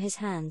and from his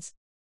hands."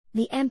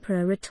 The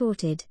emperor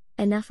retorted,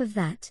 "Enough of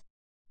that.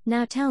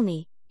 Now tell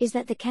me, is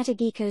that the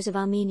Catechikos of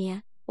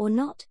Armenia, or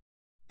not?"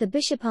 The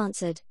bishop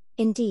answered,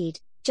 "Indeed,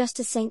 just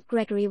as Saint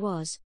Gregory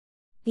was."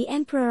 The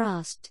emperor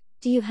asked,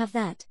 "Do you have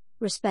that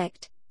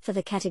respect for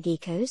the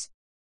Catechikos?"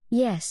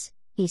 "Yes,"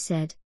 he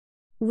said.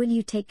 "Will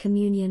you take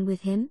communion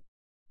with him?"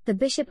 The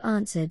bishop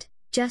answered,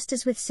 "Just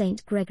as with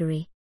Saint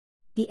Gregory."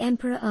 The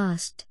emperor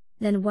asked,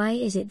 "Then why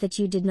is it that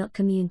you did not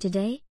commune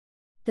today?"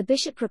 The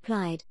bishop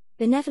replied,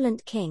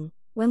 "Benevolent king,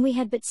 when we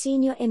had but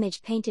seen your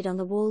image painted on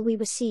the wall we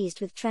were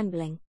seized with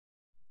trembling.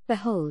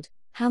 Behold,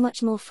 how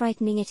much more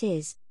frightening it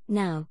is,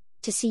 now,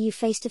 to see you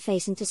face to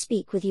face and to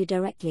speak with you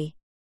directly.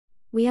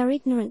 We are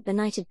ignorant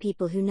benighted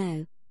people who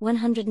know,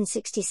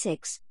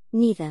 166,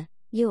 neither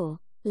your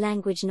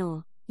language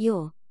nor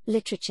your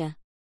literature.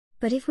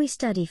 But if we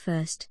study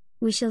first,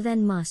 we shall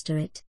then master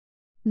it.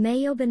 May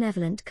your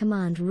benevolent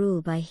command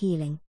rule by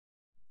healing."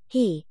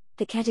 He,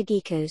 the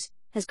Catechikos,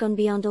 has gone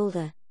beyond all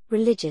the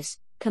religious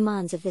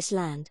commands of this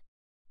land.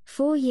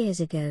 4 years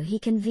ago he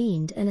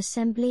convened an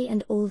assembly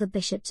and all the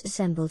bishops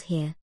assembled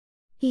here.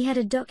 He had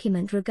a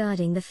document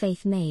regarding the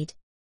faith made.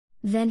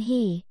 Then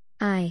he,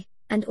 I,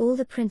 and all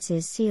the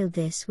princes sealed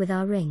this with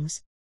our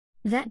rings.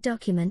 That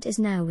document is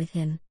now with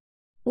him.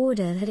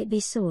 Order that it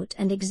be sought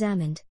and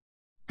examined.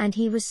 And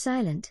he was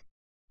silent.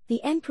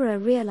 The emperor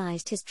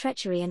realized his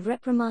treachery and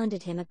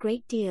reprimanded him a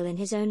great deal in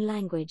his own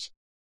language.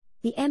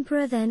 The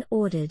emperor then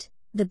ordered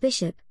the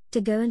bishop to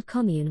go and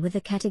commune with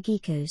the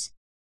Catechikos.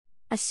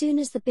 As soon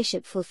as the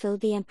bishop fulfilled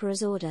the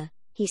emperor's order,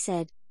 he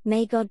said,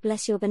 "May God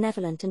bless your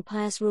benevolent and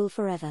pious rule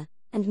forever,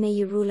 and may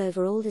you rule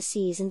over all the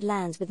seas and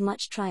lands with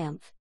much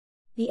triumph."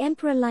 The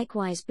emperor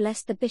likewise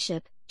blessed the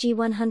bishop,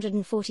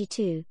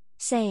 G142,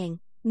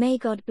 saying, "May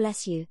God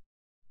bless you.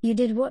 You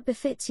did what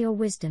befits your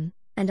wisdom,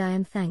 and I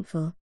am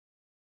thankful."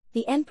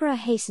 The emperor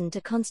hastened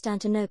to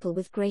Constantinople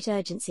with great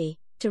urgency,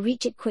 to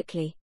reach it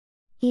quickly.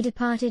 He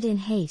departed in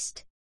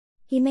haste.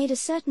 He made a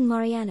certain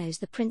Marianos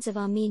the prince of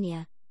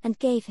Armenia, and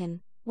gave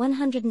him,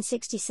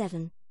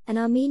 167, an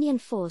Armenian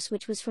force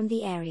which was from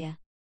the area.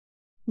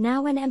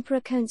 Now when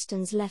Emperor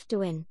Constans left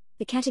Duin,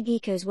 the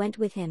Catechikos went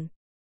with him.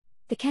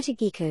 The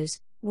Catechikos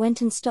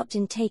went and stopped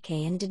in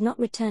Takei and did not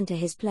return to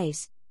his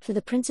place, for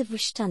the prince of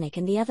Rushtunik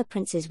and the other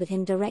princes with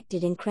him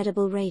directed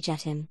incredible rage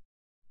at him.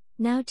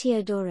 Now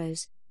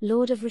Theodoros,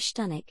 lord of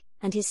Rushtunik,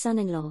 and his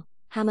son-in-law,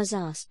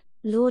 Hamazasp,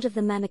 lord of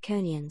the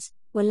Mamikonians,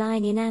 were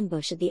lying in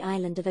ambush at the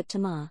island of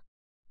Aktamar.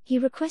 He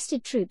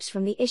requested troops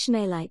from the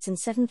Ishmaelites and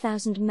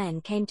 7,000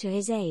 men came to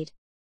his aid.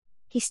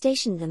 He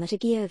stationed them at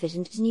Agiovit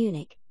and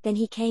Znunik, then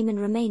he came and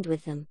remained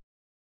with them.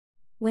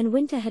 When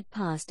winter had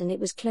passed and it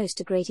was close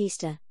to Great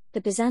Easter, the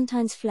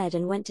Byzantines fled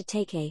and went to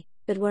Takei,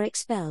 but were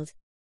expelled.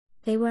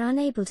 They were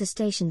unable to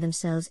station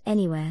themselves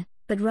anywhere,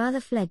 but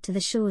rather fled to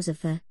the shores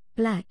of the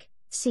Black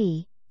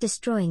Sea,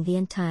 destroying the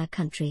entire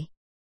country.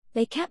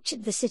 They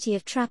captured the city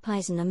of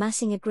Trapezen,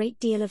 amassing a great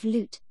deal of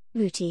loot,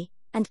 booty,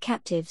 and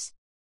captives.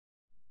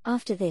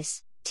 After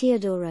this,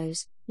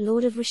 Theodoros,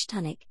 lord of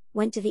Rushtunik,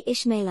 went to the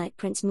Ishmaelite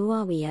prince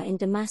Muawiyah in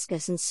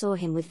Damascus and saw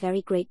him with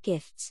very great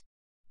gifts.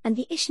 And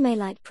the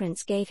Ishmaelite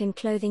prince gave him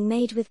clothing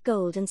made with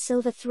gold and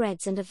silver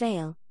threads and a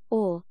veil,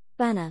 or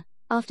banner,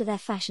 after their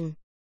fashion.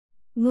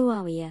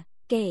 Muawiyah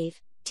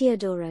gave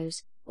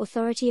Theodoros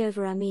authority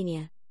over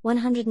Armenia,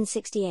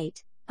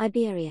 168,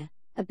 Iberia,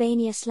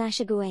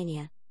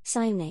 Albania/Aguania,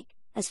 Simnik,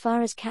 as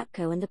far as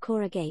Kapko and the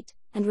Kora Gate,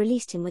 and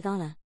released him with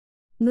honor.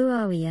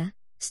 Muawiyah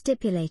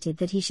stipulated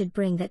that he should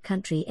bring that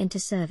country into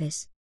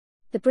service.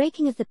 The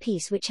breaking of the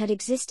peace which had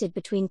existed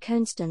between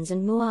Constans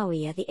and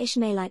Muawiyah the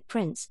Ishmaelite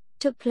prince,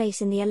 took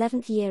place in the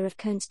 11th year of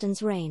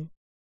Constans' reign.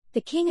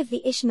 The king of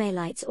the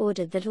Ishmaelites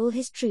ordered that all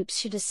his troops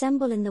should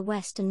assemble in the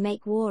west and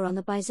make war on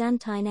the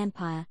Byzantine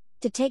Empire,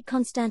 to take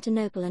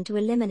Constantinople and to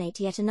eliminate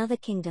yet another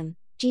kingdom,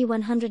 g.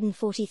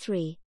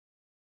 143.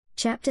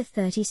 Chapter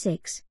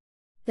 36.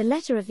 The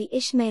letter of the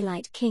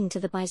Ishmaelite king to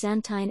the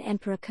Byzantine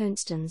Emperor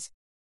Constans.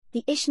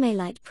 The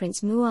Ishmaelite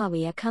prince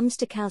Muawiyah comes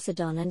to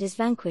Chalcedon and is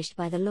vanquished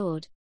by the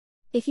Lord.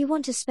 If you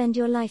want to spend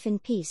your life in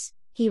peace,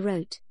 he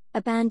wrote,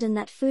 abandon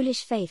that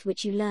foolish faith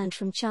which you learned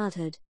from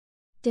childhood.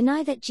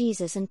 Deny that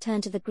Jesus and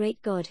turn to the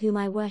great God whom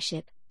I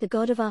worship, the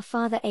God of our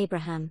father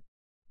Abraham.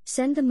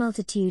 Send the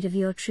multitude of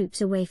your troops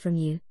away from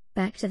you,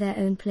 back to their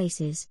own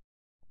places.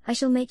 I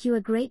shall make you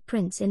a great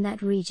prince in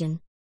that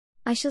region.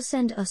 I shall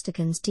send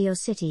Ostakans to your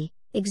city,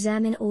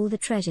 examine all the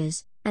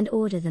treasures, and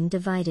order them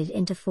divided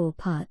into 4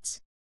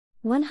 parts.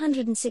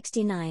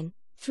 169.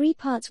 3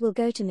 parts will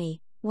go to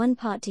me, 1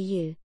 part to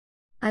you.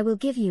 I will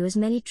give you as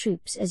many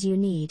troops as you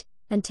need,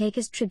 and take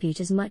as tribute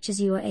as much as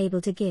you are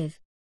able to give.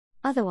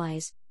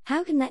 Otherwise,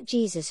 how can that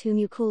Jesus whom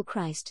you call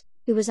Christ,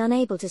 who was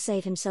unable to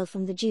save himself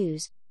from the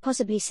Jews,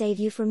 possibly save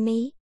you from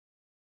me?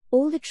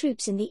 All the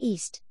troops in the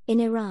east,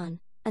 in Iran,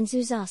 and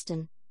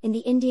Khuzestan, in the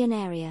Indian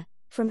area,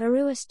 from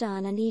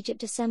Aruistan and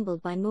Egypt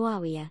assembled by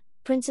Muawiyah,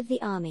 prince of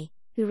the army,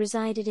 who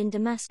resided in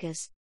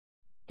Damascus.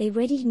 They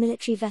readied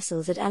military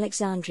vessels at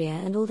Alexandria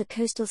and all the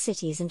coastal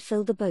cities and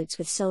filled the boats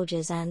with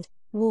soldiers and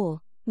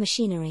war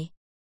machinery.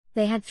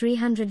 They had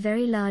 300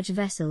 very large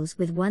vessels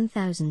with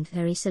 1,000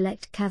 very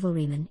select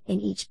cavalrymen in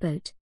each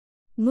boat.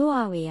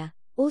 Muawiyah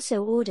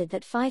also ordered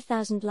that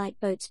 5,000 light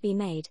boats be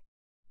made.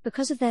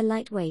 Because of their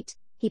light weight,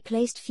 he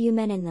placed few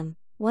men in them,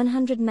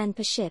 100 men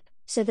per ship,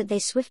 so that they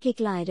swiftly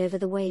glide over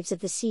the waves of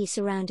the sea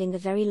surrounding the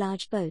very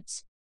large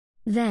boats.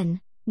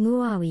 Then,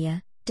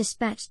 Muawiyah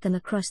dispatched them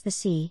across the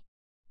sea.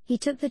 He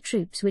took the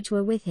troops which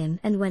were with him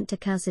and went to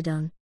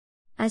Chalcedon.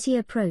 As he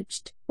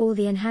approached, all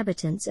the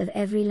inhabitants of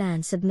every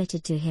land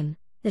submitted to him,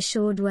 the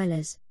shore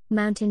dwellers,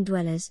 mountain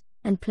dwellers,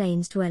 and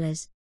plains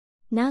dwellers.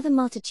 Now the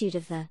multitude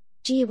of the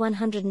g.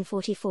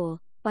 144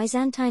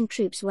 Byzantine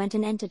troops went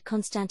and entered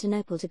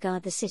Constantinople to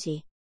guard the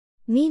city.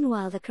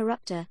 Meanwhile the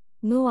corrupter,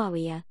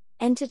 Muawiyah,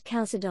 entered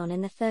Chalcedon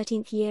in the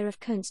 13th year of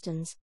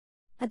Constans.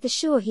 At the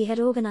shore he had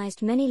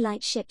organized many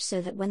light ships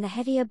so that when the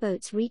heavier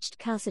boats reached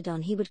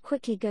Chalcedon he would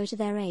quickly go to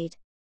their aid.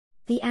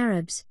 The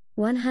Arabs,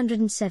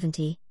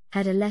 170,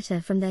 had a letter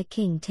from their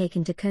king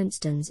taken to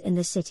Constans in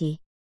the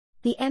city.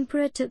 The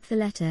emperor took the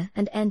letter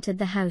and entered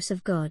the house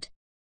of God.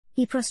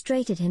 He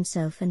prostrated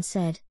himself and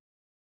said,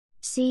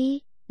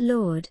 See,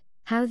 Lord,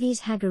 how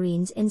these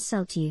Hagarenes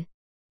insult you.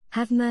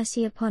 Have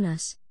mercy upon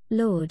us,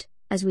 Lord,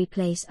 as we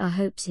place our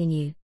hopes in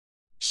you.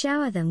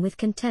 Shower them with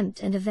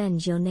contempt and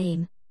avenge your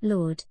name,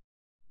 Lord.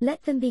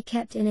 Let them be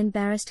kept in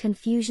embarrassed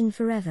confusion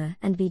forever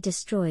and be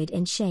destroyed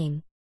in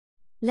shame.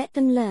 Let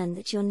them learn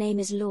that your name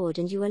is Lord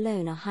and you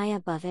alone are high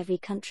above every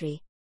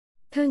country.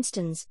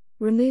 Constans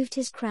removed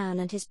his crown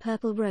and his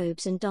purple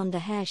robes and donned a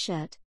hair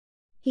shirt.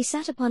 He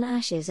sat upon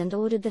ashes and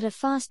ordered that a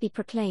fast be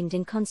proclaimed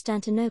in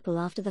Constantinople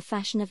after the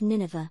fashion of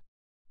Nineveh.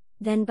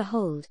 Then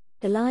behold,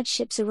 the large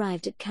ships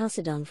arrived at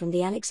Chalcedon from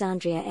the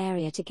Alexandria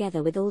area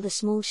together with all the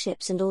small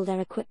ships and all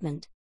their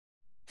equipment.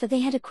 For they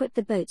had equipped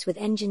the boats with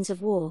engines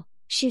of war,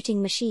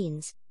 shooting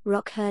machines,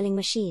 rock-hurling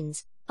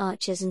machines,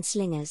 archers and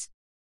slingers.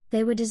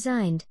 They were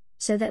designed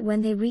so that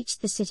when they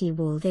reached the city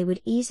wall they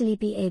would easily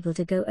be able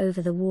to go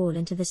over the wall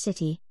into the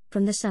city,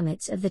 from the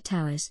summits of the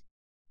towers.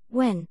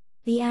 When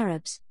the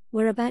Arabs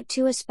were about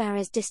 2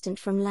 aspares distant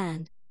from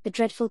land, the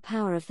dreadful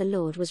power of the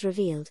Lord was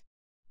revealed.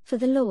 For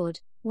the Lord,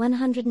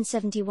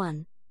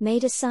 171,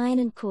 made a sign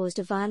and caused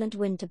a violent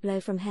wind to blow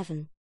from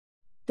heaven.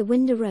 The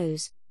wind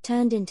arose,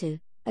 turned into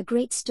a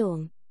great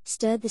storm,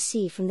 stirred the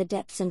sea from the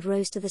depths and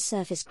rose to the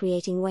surface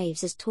creating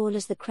waves as tall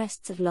as the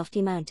crests of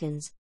lofty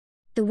mountains.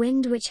 The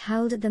wind which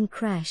howled at them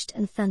crashed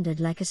and thundered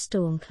like a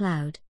storm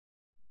cloud.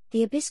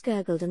 The abyss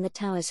gurgled and the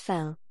towers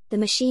fell, the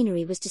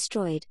machinery was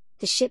destroyed,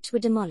 the ships were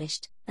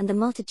demolished, and the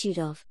multitude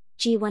of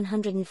g.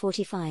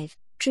 145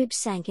 troops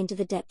sank into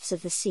the depths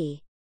of the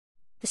sea.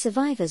 The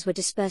survivors were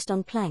dispersed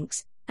on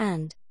planks,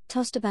 and,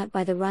 tossed about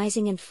by the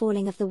rising and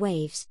falling of the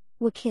waves,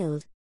 were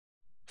killed.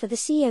 For the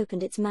sea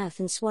opened its mouth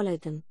and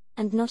swallowed them,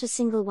 and not a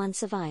single one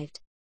survived.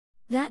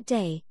 That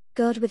day,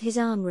 God with his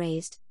arm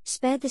raised,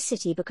 spared the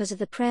city because of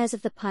the prayers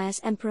of the pious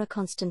Emperor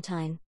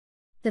Constantine.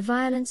 The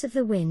violence of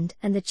the wind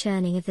and the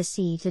churning of the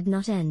sea did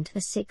not end for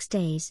 6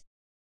 days.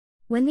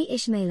 When the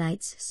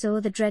Ishmaelites saw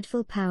the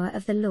dreadful power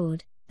of the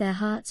Lord, their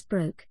hearts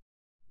broke.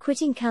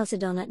 Quitting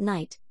Chalcedon at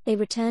night, they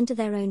returned to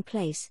their own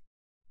place.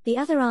 The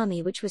other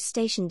army which was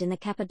stationed in the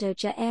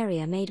Cappadocia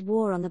area made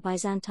war on the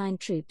Byzantine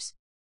troops.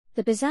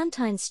 The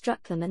Byzantines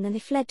struck them and then they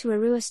fled to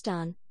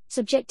Aruistan,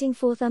 subjecting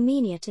Fourth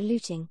Armenia to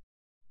looting.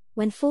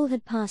 When fall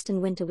had passed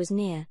and winter was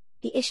near,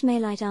 the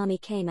Ishmaelite army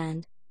came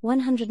and,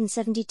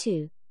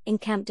 172,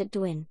 encamped at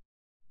Duin.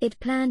 It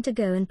planned to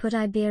go and put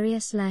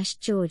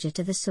Iberia/Georgia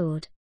to the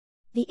sword.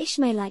 The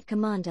Ishmaelite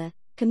commander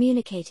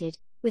communicated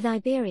with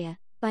Iberia,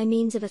 by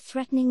means of a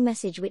threatening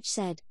message which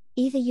said,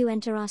 "Either you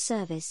enter our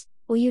service,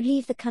 or you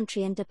leave the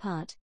country and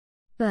depart."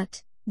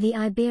 But the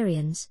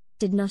Iberians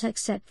did not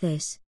accept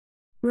this.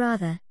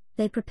 Rather,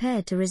 they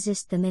prepared to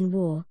resist them in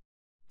war.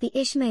 The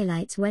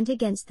Ishmaelites went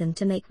against them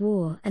to make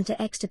war and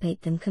to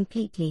extirpate them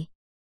completely.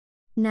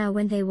 Now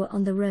when they were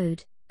on the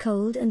road,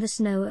 cold and the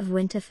snow of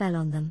winter fell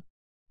on them.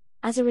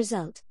 As a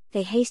result,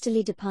 they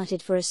hastily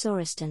departed for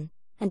Asoristan,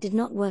 and did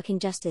not work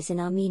injustice in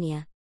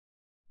Armenia.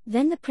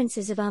 Then the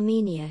princes of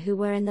Armenia who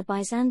were in the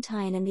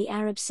Byzantine and the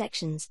Arab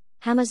sections,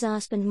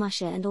 Hamazasp and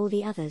Musha and all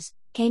the others,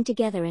 came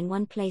together in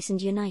one place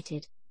and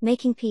united,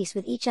 making peace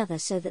with each other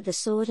so that the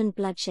sword and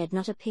bloodshed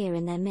not appear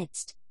in their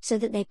midst, so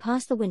that they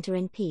pass the winter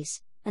in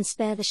peace, and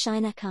spare the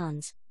Shina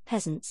Khans,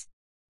 peasants.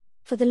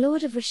 For the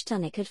lord of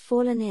Rishtunik had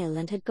fallen ill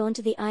and had gone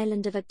to the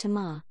island of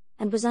Akhtamar,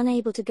 and was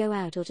unable to go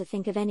out or to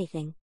think of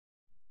anything.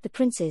 The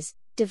princes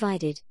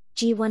divided,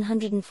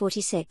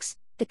 G146,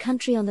 the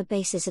country on the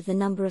basis of the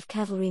number of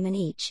cavalrymen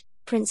each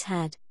prince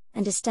had,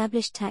 and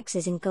established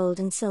taxes in gold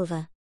and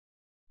silver.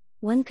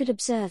 One could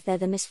observe there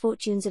the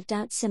misfortunes of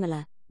doubt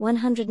similar,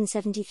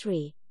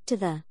 173, to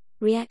the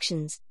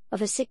reactions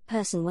of a sick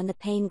person when the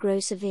pain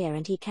grows severe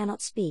and he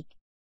cannot speak.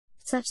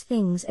 Such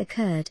things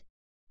occurred.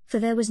 For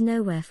there was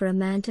nowhere for a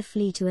man to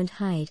flee to and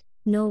hide,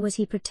 nor was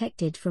he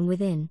protected from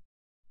within.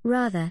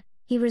 Rather,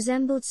 he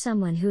resembled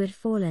someone who had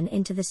fallen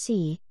into the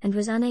sea and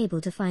was unable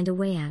to find a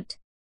way out.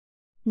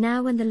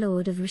 Now when the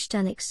lord of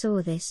Rishtunik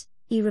saw this,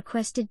 he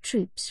requested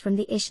troops from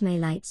the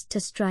Ishmaelites to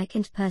strike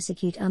and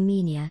persecute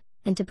Armenia,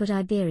 and to put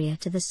Iberia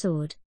to the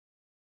sword.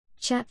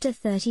 Chapter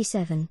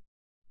 37.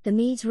 The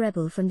Medes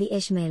rebel from the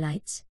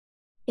Ishmaelites.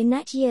 In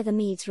that year the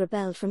Medes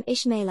rebelled from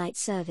Ishmaelite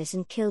service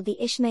and killed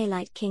the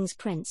Ishmaelite king's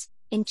prince,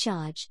 in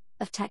charge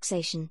of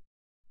taxation.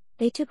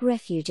 They took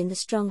refuge in the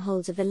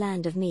strongholds of the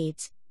land of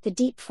Medes, the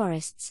deep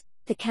forests,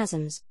 the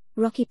chasms,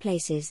 rocky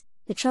places,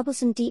 the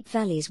troublesome deep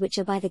valleys which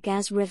are by the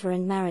Gaz River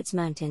and Maritz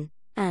mountain,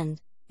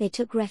 and they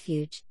took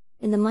refuge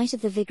in the might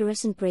of the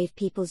vigorous and brave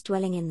peoples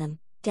dwelling in them,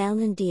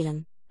 Deln and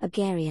Delam,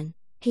 Agarian,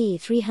 p.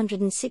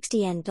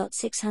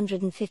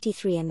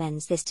 360n.653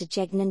 amends this to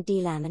Jegn and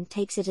Delam and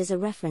takes it as a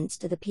reference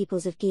to the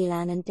peoples of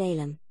Gilan and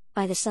Dalam,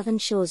 by the southern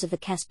shores of the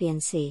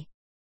Caspian Sea.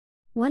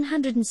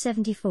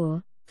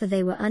 174, for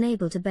they were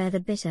unable to bear the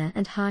bitter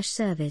and harsh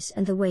service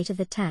and the weight of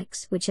the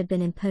tax which had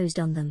been imposed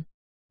on them.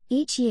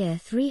 Each year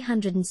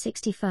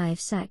 365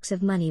 sacks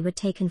of money were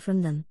taken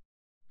from them.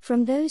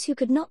 From those who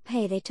could not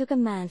pay they took a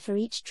man for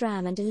each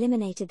dram and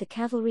eliminated the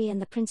cavalry and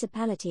the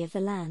principality of the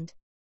land.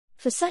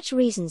 For such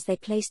reasons they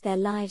placed their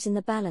lives in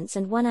the balance,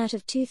 and 1 out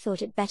of 2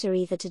 thought it better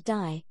either to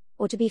die,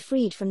 or to be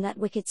freed from that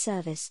wicked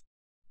service.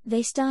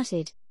 They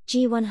started,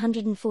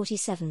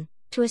 G147,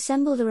 to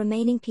assemble the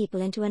remaining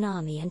people into an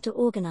army and to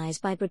organize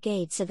by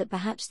brigades so that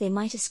perhaps they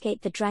might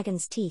escape the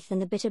dragon's teeth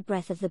and the bitter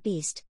breath of the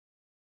beast.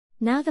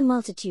 Now the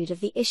multitude of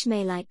the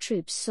Ishmaelite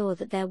troops saw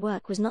that their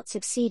work was not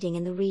succeeding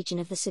in the region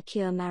of the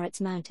secure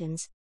Maritz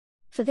mountains.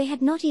 For they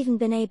had not even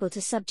been able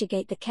to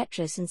subjugate the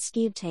Ketras and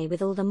Skubte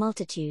with all the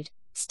multitude,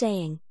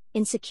 staying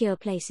in secure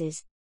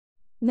places.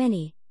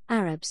 Many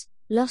Arabs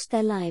lost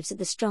their lives at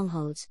the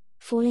strongholds,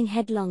 falling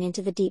headlong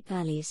into the deep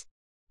valleys.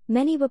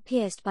 Many were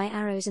pierced by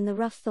arrows in the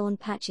rough thorn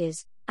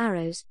patches,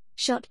 arrows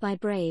shot by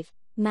brave,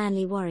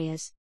 manly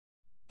warriors.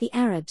 The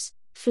Arabs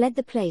fled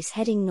the place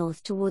heading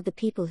north toward the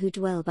people who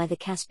dwell by the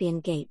Caspian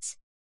gates.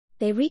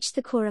 They reached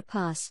the Kora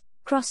Pass,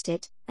 crossed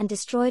it, and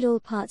destroyed all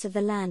parts of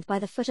the land by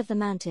the foot of the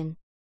mountain.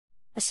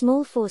 A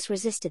small force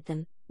resisted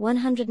them,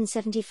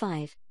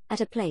 175,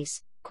 at a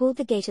place called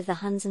the Gate of the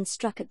Huns and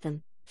struck at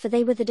them, for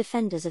they were the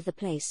defenders of the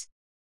place.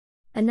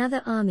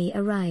 Another army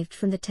arrived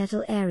from the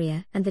Tetel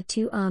area and the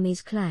two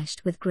armies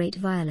clashed with great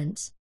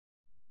violence.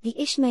 The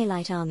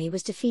Ishmaelite army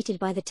was defeated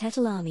by the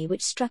Tetel army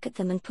which struck at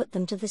them and put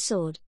them to the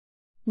sword.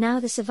 Now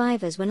the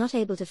survivors were not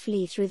able to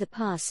flee through the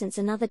pass since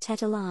another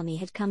Tetel army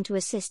had come to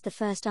assist the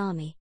first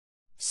army.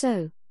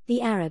 So,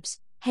 the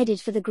Arabs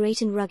headed for the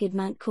great and rugged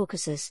Mount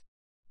Caucasus.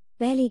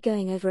 Barely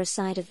going over a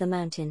side of the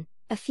mountain,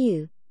 a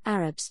few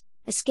Arabs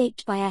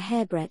escaped by a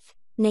hairbreadth,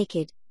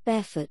 naked,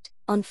 barefoot,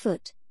 on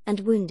foot, and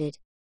wounded.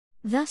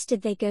 Thus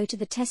did they go to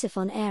the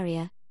Ctesiphon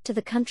area, to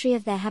the country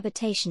of their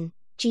habitation,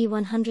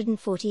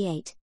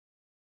 G148.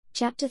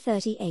 Chapter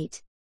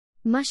 38.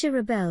 Musha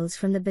rebels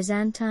from the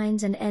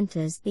Byzantines and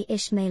enters the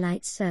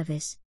Ishmaelites'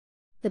 service.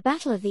 The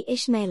battle of the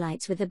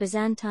Ishmaelites with the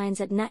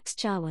Byzantines at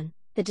Naxchawon,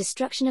 the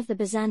destruction of the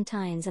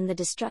Byzantines and the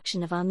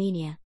destruction of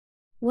Armenia.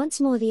 Once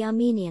more the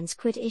Armenians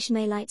quit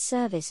Ishmaelite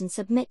service and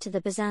submit to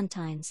the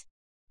Byzantines.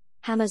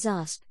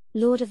 Hamazasp,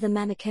 lord of the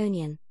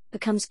Mamikonian,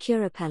 becomes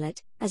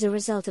Curopelot, as a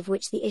result of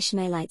which the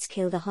Ishmaelites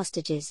kill the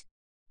hostages.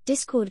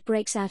 Discord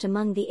breaks out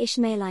among the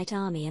Ishmaelite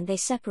army and they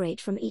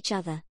separate from each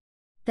other.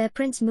 Their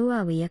prince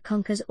Muawiyah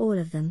conquers all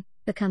of them,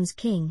 becomes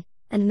king,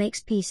 and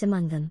makes peace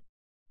among them.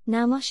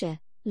 Now Musha,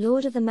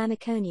 lord of the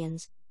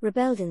Mamikonians,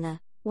 rebelled in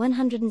the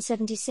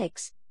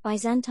 176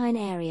 Byzantine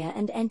area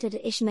and entered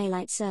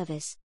Ishmaelite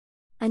service.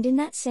 And in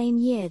that same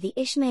year the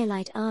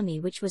Ishmaelite army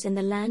which was in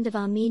the land of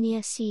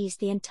Armenia seized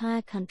the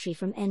entire country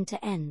from end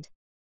to end.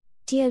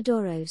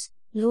 Theodoros,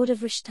 lord of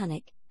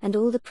Rishtunik, and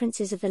all the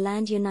princes of the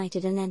land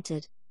united and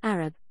entered,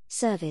 Arab,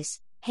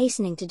 service,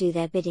 hastening to do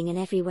their bidding in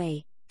every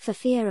way, for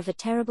fear of a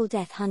terrible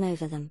death hung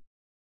over them.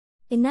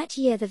 In that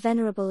year the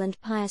venerable and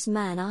pious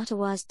man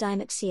Artawas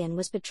Dymaxion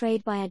was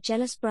betrayed by a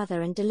jealous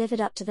brother and delivered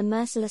up to the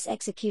merciless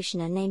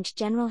executioner named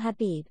General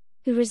Habib,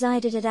 who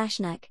resided at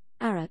Ashnak,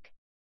 Arak.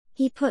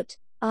 He put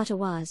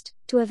Artawazd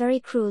to a very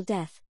cruel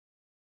death.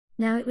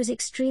 Now it was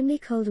extremely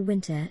cold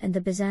winter and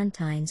the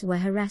Byzantines were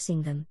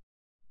harassing them.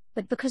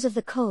 But because of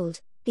the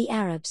cold, the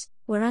Arabs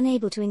were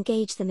unable to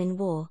engage them in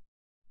war.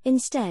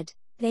 Instead,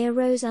 they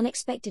arose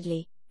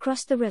unexpectedly,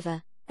 crossed the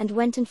river, and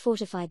went and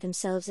fortified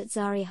themselves at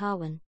Zari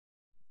Hawan.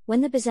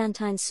 When the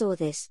Byzantines saw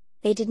this,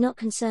 they did not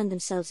concern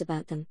themselves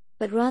about them,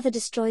 but rather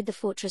destroyed the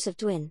fortress of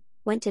Dwin,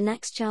 went to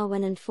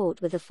Naxchawwan and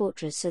fought with the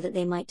fortress so that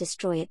they might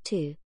destroy it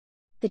too.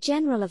 The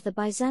general of the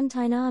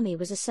Byzantine army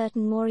was a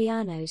certain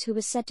Morianos who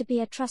was said to be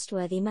a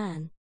trustworthy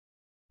man.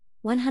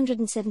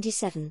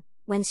 177.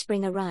 When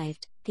spring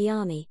arrived, the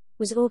army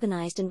was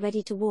organized and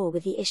ready to war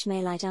with the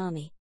Ishmaelite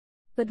army.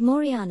 But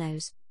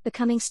Morianos,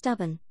 becoming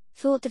stubborn,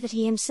 thought that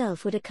he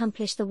himself would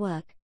accomplish the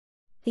work.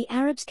 The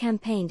Arabs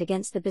campaigned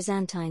against the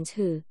Byzantines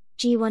who,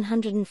 g.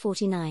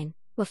 149,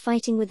 were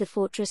fighting with the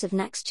fortress of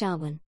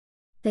Naxchawwan.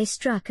 They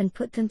struck and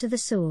put them to the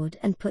sword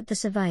and put the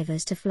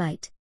survivors to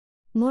flight.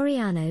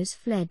 Morianos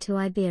fled to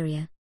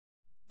Iberia.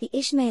 The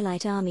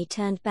Ishmaelite army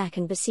turned back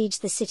and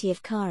besieged the city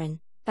of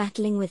Karin,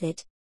 battling with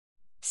it.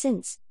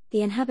 Since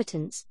the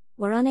inhabitants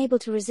were unable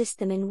to resist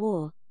them in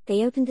war,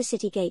 they opened the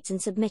city gates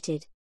and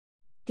submitted.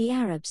 The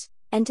Arabs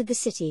entered the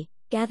city,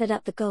 gathered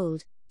up the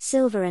gold,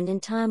 silver and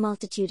entire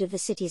multitude of the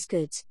city's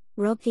goods,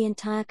 robbed the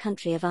entire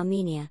country of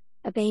Armenia,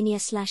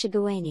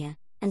 Albania/Agawania,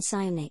 and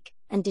Sionic,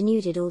 and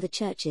denuded all the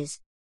churches.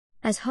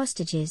 As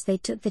hostages they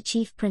took the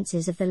chief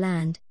princes of the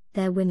land,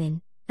 their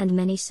women, and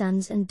many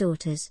sons and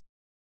daughters.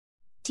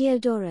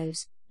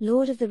 Theodoros,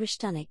 lord of the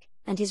Rishtunic,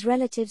 and his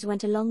relatives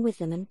went along with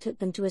them and took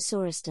them to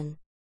Asoristan.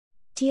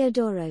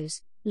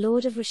 Theodoros,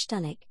 lord of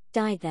Rishtunic,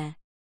 died there.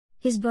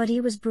 His body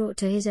was brought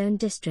to his own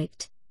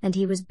district, and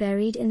he was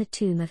buried in the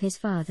tomb of his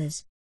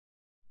fathers.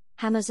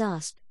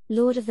 Hamazasp,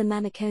 lord of the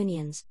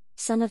Mamikonians,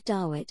 son of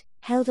Dawit,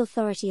 held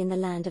authority in the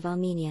land of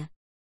Armenia.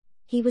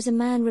 He was a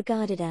man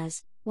regarded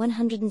as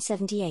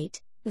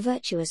 178,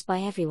 virtuous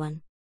by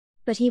everyone.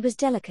 But he was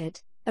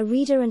delicate, a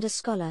reader and a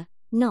scholar,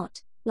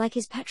 not, like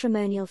his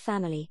patrimonial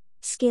family,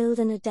 skilled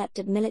and adept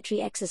at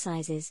military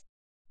exercises.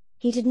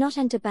 He did not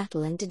enter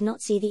battle and did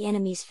not see the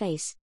enemy's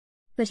face.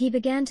 But he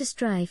began to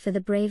strive for the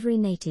bravery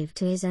native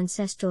to his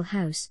ancestral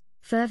house,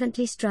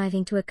 fervently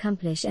striving to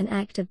accomplish an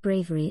act of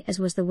bravery as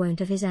was the wont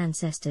of his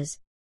ancestors.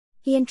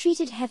 He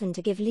entreated heaven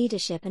to give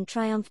leadership and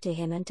triumph to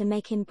him and to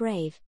make him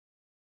brave.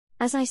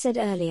 As I said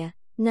earlier,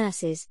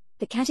 nurses,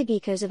 the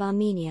Katagikos of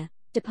Armenia,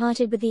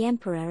 departed with the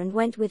emperor and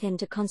went with him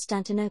to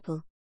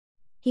Constantinople.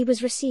 He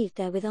was received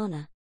there with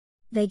honor.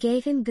 They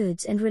gave him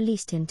goods and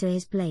released him to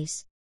his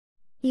place.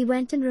 He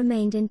went and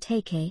remained in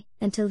Take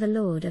until the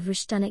lord of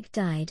Rishtunic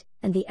died,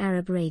 and the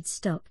Arab raids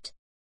stopped.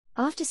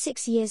 After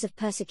 6 years of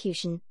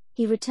persecution,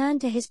 he returned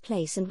to his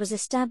place and was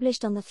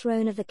established on the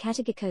throne of the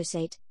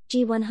Katagikosate,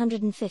 g.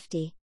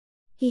 150.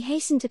 He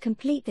hastened to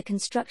complete the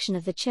construction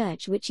of the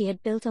church which he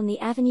had built on the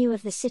avenue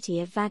of the city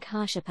of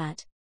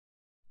Vagharshapat.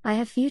 I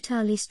have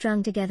futilely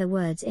strung together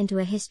words into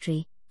a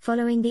history,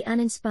 following the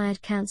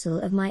uninspired counsel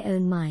of my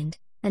own mind,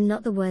 and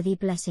not the worthy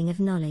blessing of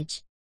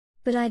knowledge.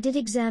 But I did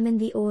examine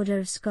the order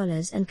of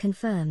scholars and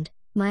confirmed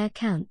my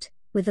account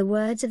with the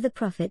words of the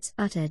prophets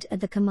uttered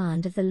at the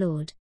command of the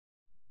Lord.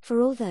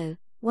 For although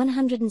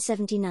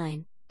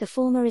 179, the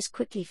former is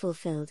quickly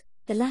fulfilled,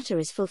 the latter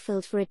is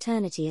fulfilled for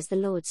eternity, as the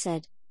Lord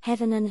said,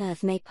 "Heaven and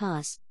earth may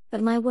pass,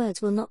 but my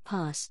words will not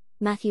pass."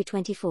 Matthew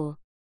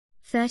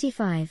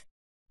 24:35.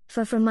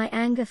 For from my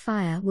anger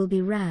fire will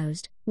be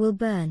roused, will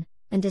burn,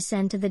 and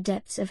descend to the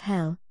depths of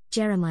hell.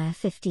 Jeremiah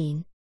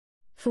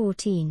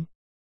 15:14.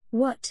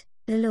 What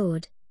the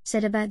Lord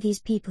said about these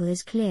people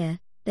is clear: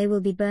 they will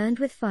be burned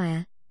with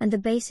fire, and the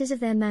bases of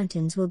their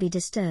mountains will be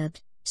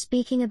disturbed.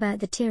 Speaking about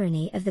the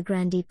tyranny of the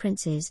Grandi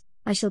princes,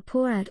 I shall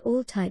pour out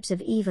all types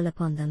of evil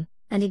upon them,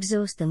 and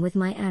exhaust them with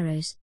my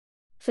arrows.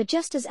 For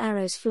just as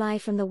arrows fly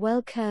from the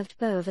well-curved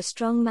bow of a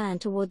strong man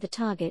toward the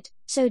target,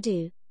 so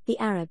do the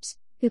Arabs,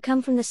 who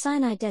come from the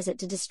Sinai desert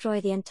to destroy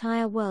the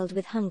entire world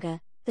with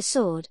hunger, the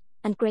sword,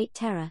 and great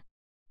terror.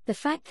 The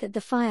fact that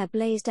the fire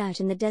blazed out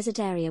in the desert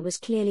area was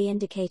clearly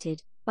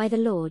indicated by the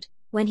Lord,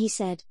 when he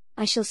said,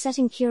 "I shall set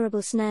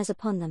incurable snares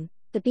upon them,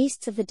 the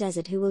beasts of the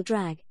desert who will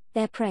drag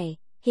their prey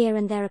here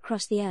and there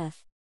across the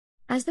earth."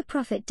 As the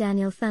prophet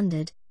Daniel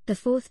thundered, the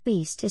fourth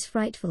beast is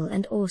frightful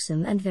and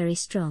awesome and very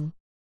strong.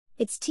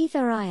 Its teeth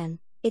are iron,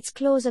 its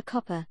claws are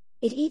copper,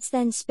 it eats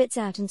then spits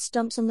out and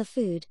stomps on the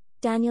food.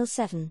 Daniel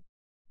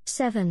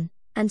 7:7,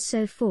 and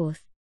so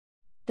forth.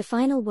 The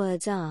final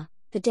words are,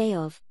 the day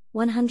of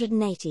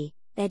 180,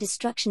 their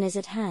destruction is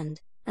at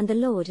hand, and the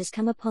Lord has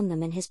come upon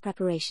them in his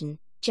preparation.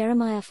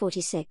 Jeremiah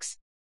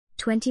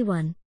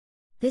 46:21.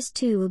 This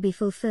too will be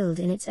fulfilled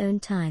in its own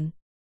time.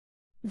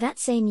 That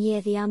same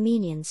year the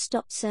Armenians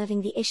stopped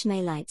serving the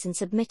Ishmaelites and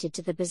submitted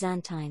to the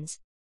Byzantines.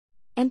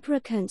 Emperor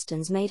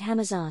Constans made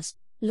Hamazas,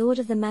 lord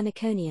of the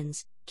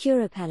Mamikonians,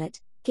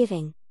 Curopelot,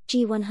 giving,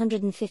 g.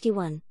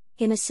 151,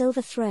 him a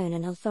silver throne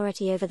and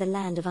authority over the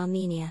land of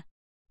Armenia.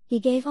 He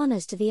gave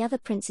honors to the other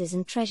princes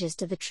and treasures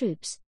to the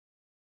troops.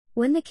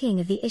 When the king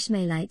of the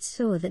Ishmaelites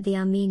saw that the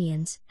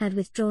Armenians had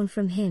withdrawn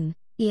from him,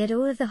 he had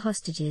all of the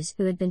hostages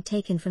who had been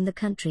taken from the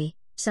country,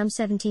 some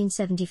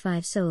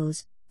 1775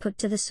 souls, put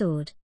to the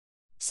sword.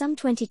 Some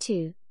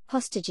 22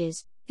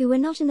 hostages, who were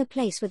not in the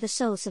place with the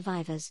sole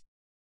survivors.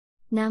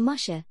 Now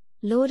Moshe,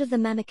 lord of the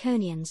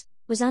Mamikonians,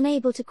 was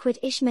unable to quit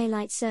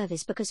Ishmaelite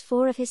service because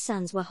 4 of his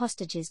sons were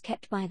hostages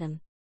kept by them.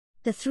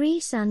 The 3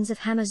 sons of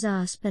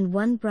Hamazasp and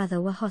 1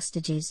 brother were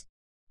hostages.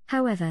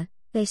 However,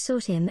 they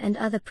sought him and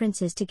other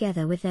princes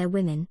together with their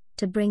women,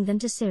 to bring them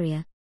to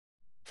Syria.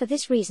 For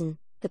this reason,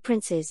 the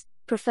princes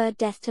preferred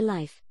death to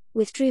life,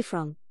 withdrew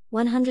from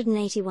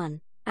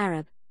 181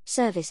 Arab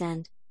service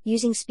and,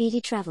 using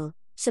speedy travel,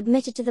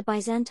 submitted to the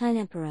Byzantine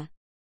emperor.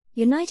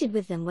 United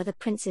with them were the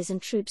princes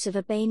and troops of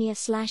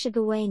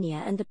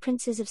Albania/Agawania and the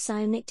princes of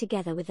Sionic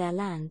together with their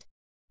land.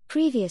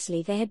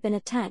 Previously they had been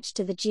attached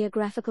to the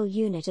geographical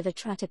unit of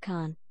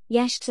Atratakan,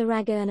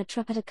 Yashtsarago and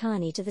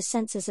Atrapatakani to the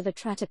census of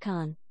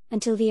Atratakan,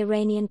 until the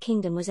Iranian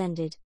kingdom was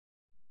ended.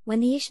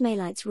 When the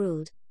Ishmaelites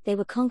ruled, they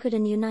were conquered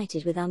and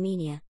united with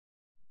Armenia.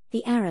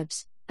 The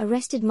Arabs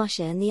arrested Moshe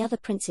and the other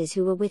princes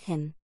who were with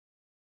him.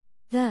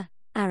 The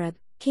Arab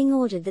king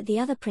ordered that the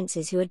other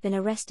princes who had been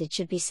arrested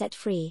should be set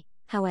free.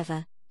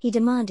 However, he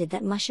demanded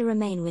that Moshe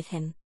remain with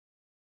him.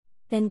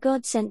 Then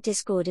God sent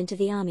discord into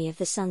the army of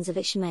the sons of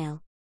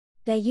Ishmael.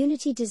 Their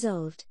unity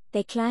dissolved,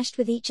 they clashed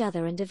with each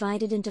other and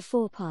divided into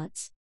 4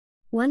 parts.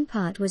 One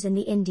part was in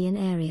the Indian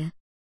area.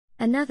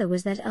 Another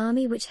was that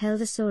army which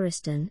held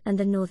Asoristan and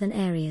the northern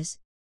areas.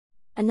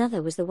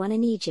 Another was the one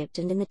in Egypt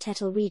and in the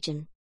Tetel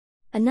region.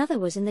 Another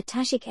was in the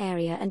Tashik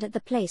area and at the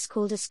place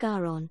called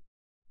Ascaron.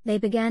 They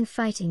began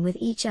fighting with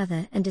each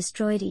other and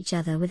destroyed each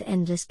other with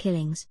endless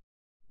killings.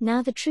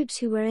 Now the troops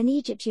who were in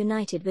Egypt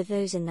united with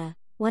those in the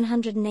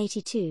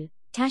 182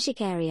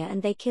 Tashik area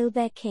and they killed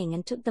their king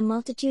and took the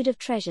multitude of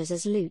treasures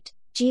as loot,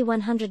 g.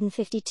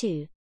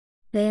 152.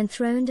 They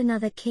enthroned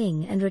another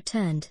king and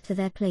returned to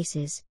their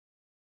places.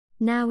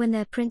 Now when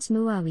their prince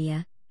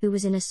Muawiyah, who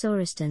was in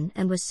Asoristan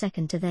and was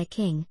second to their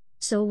king,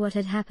 saw what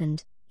had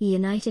happened, he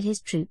united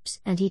his troops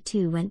and he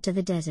too went to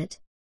the desert.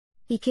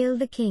 He killed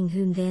the king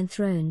whom they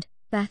enthroned,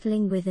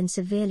 battling with and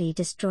severely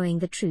destroying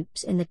the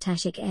troops in the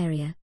Tashik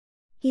area.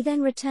 He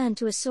then returned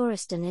to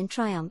Asoristan in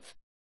triumph.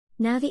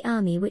 Now the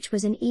army which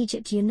was in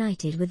Egypt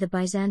united with the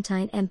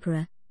Byzantine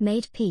emperor,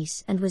 made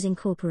peace and was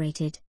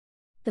incorporated.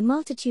 The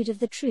multitude of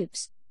the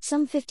troops,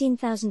 some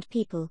 15,000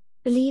 people,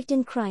 believed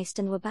in Christ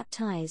and were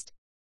baptized.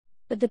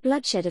 But the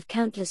bloodshed of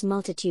countless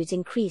multitudes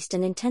increased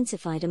and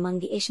intensified among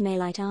the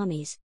Ishmaelite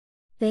armies.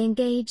 They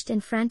engaged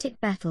in frantic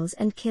battles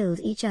and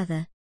killed each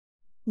other.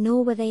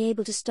 Nor were they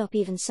able to stop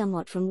even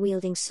somewhat from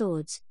wielding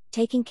swords,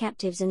 taking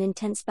captives in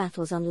intense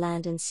battles on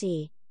land and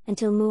sea,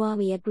 until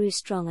Muawiyah grew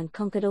strong and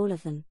conquered all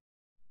of them.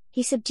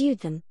 He subdued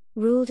them,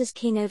 ruled as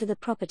king over the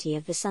property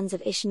of the sons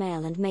of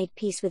Ishmael and made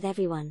peace with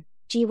everyone,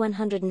 g.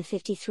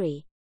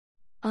 153.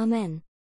 Amen.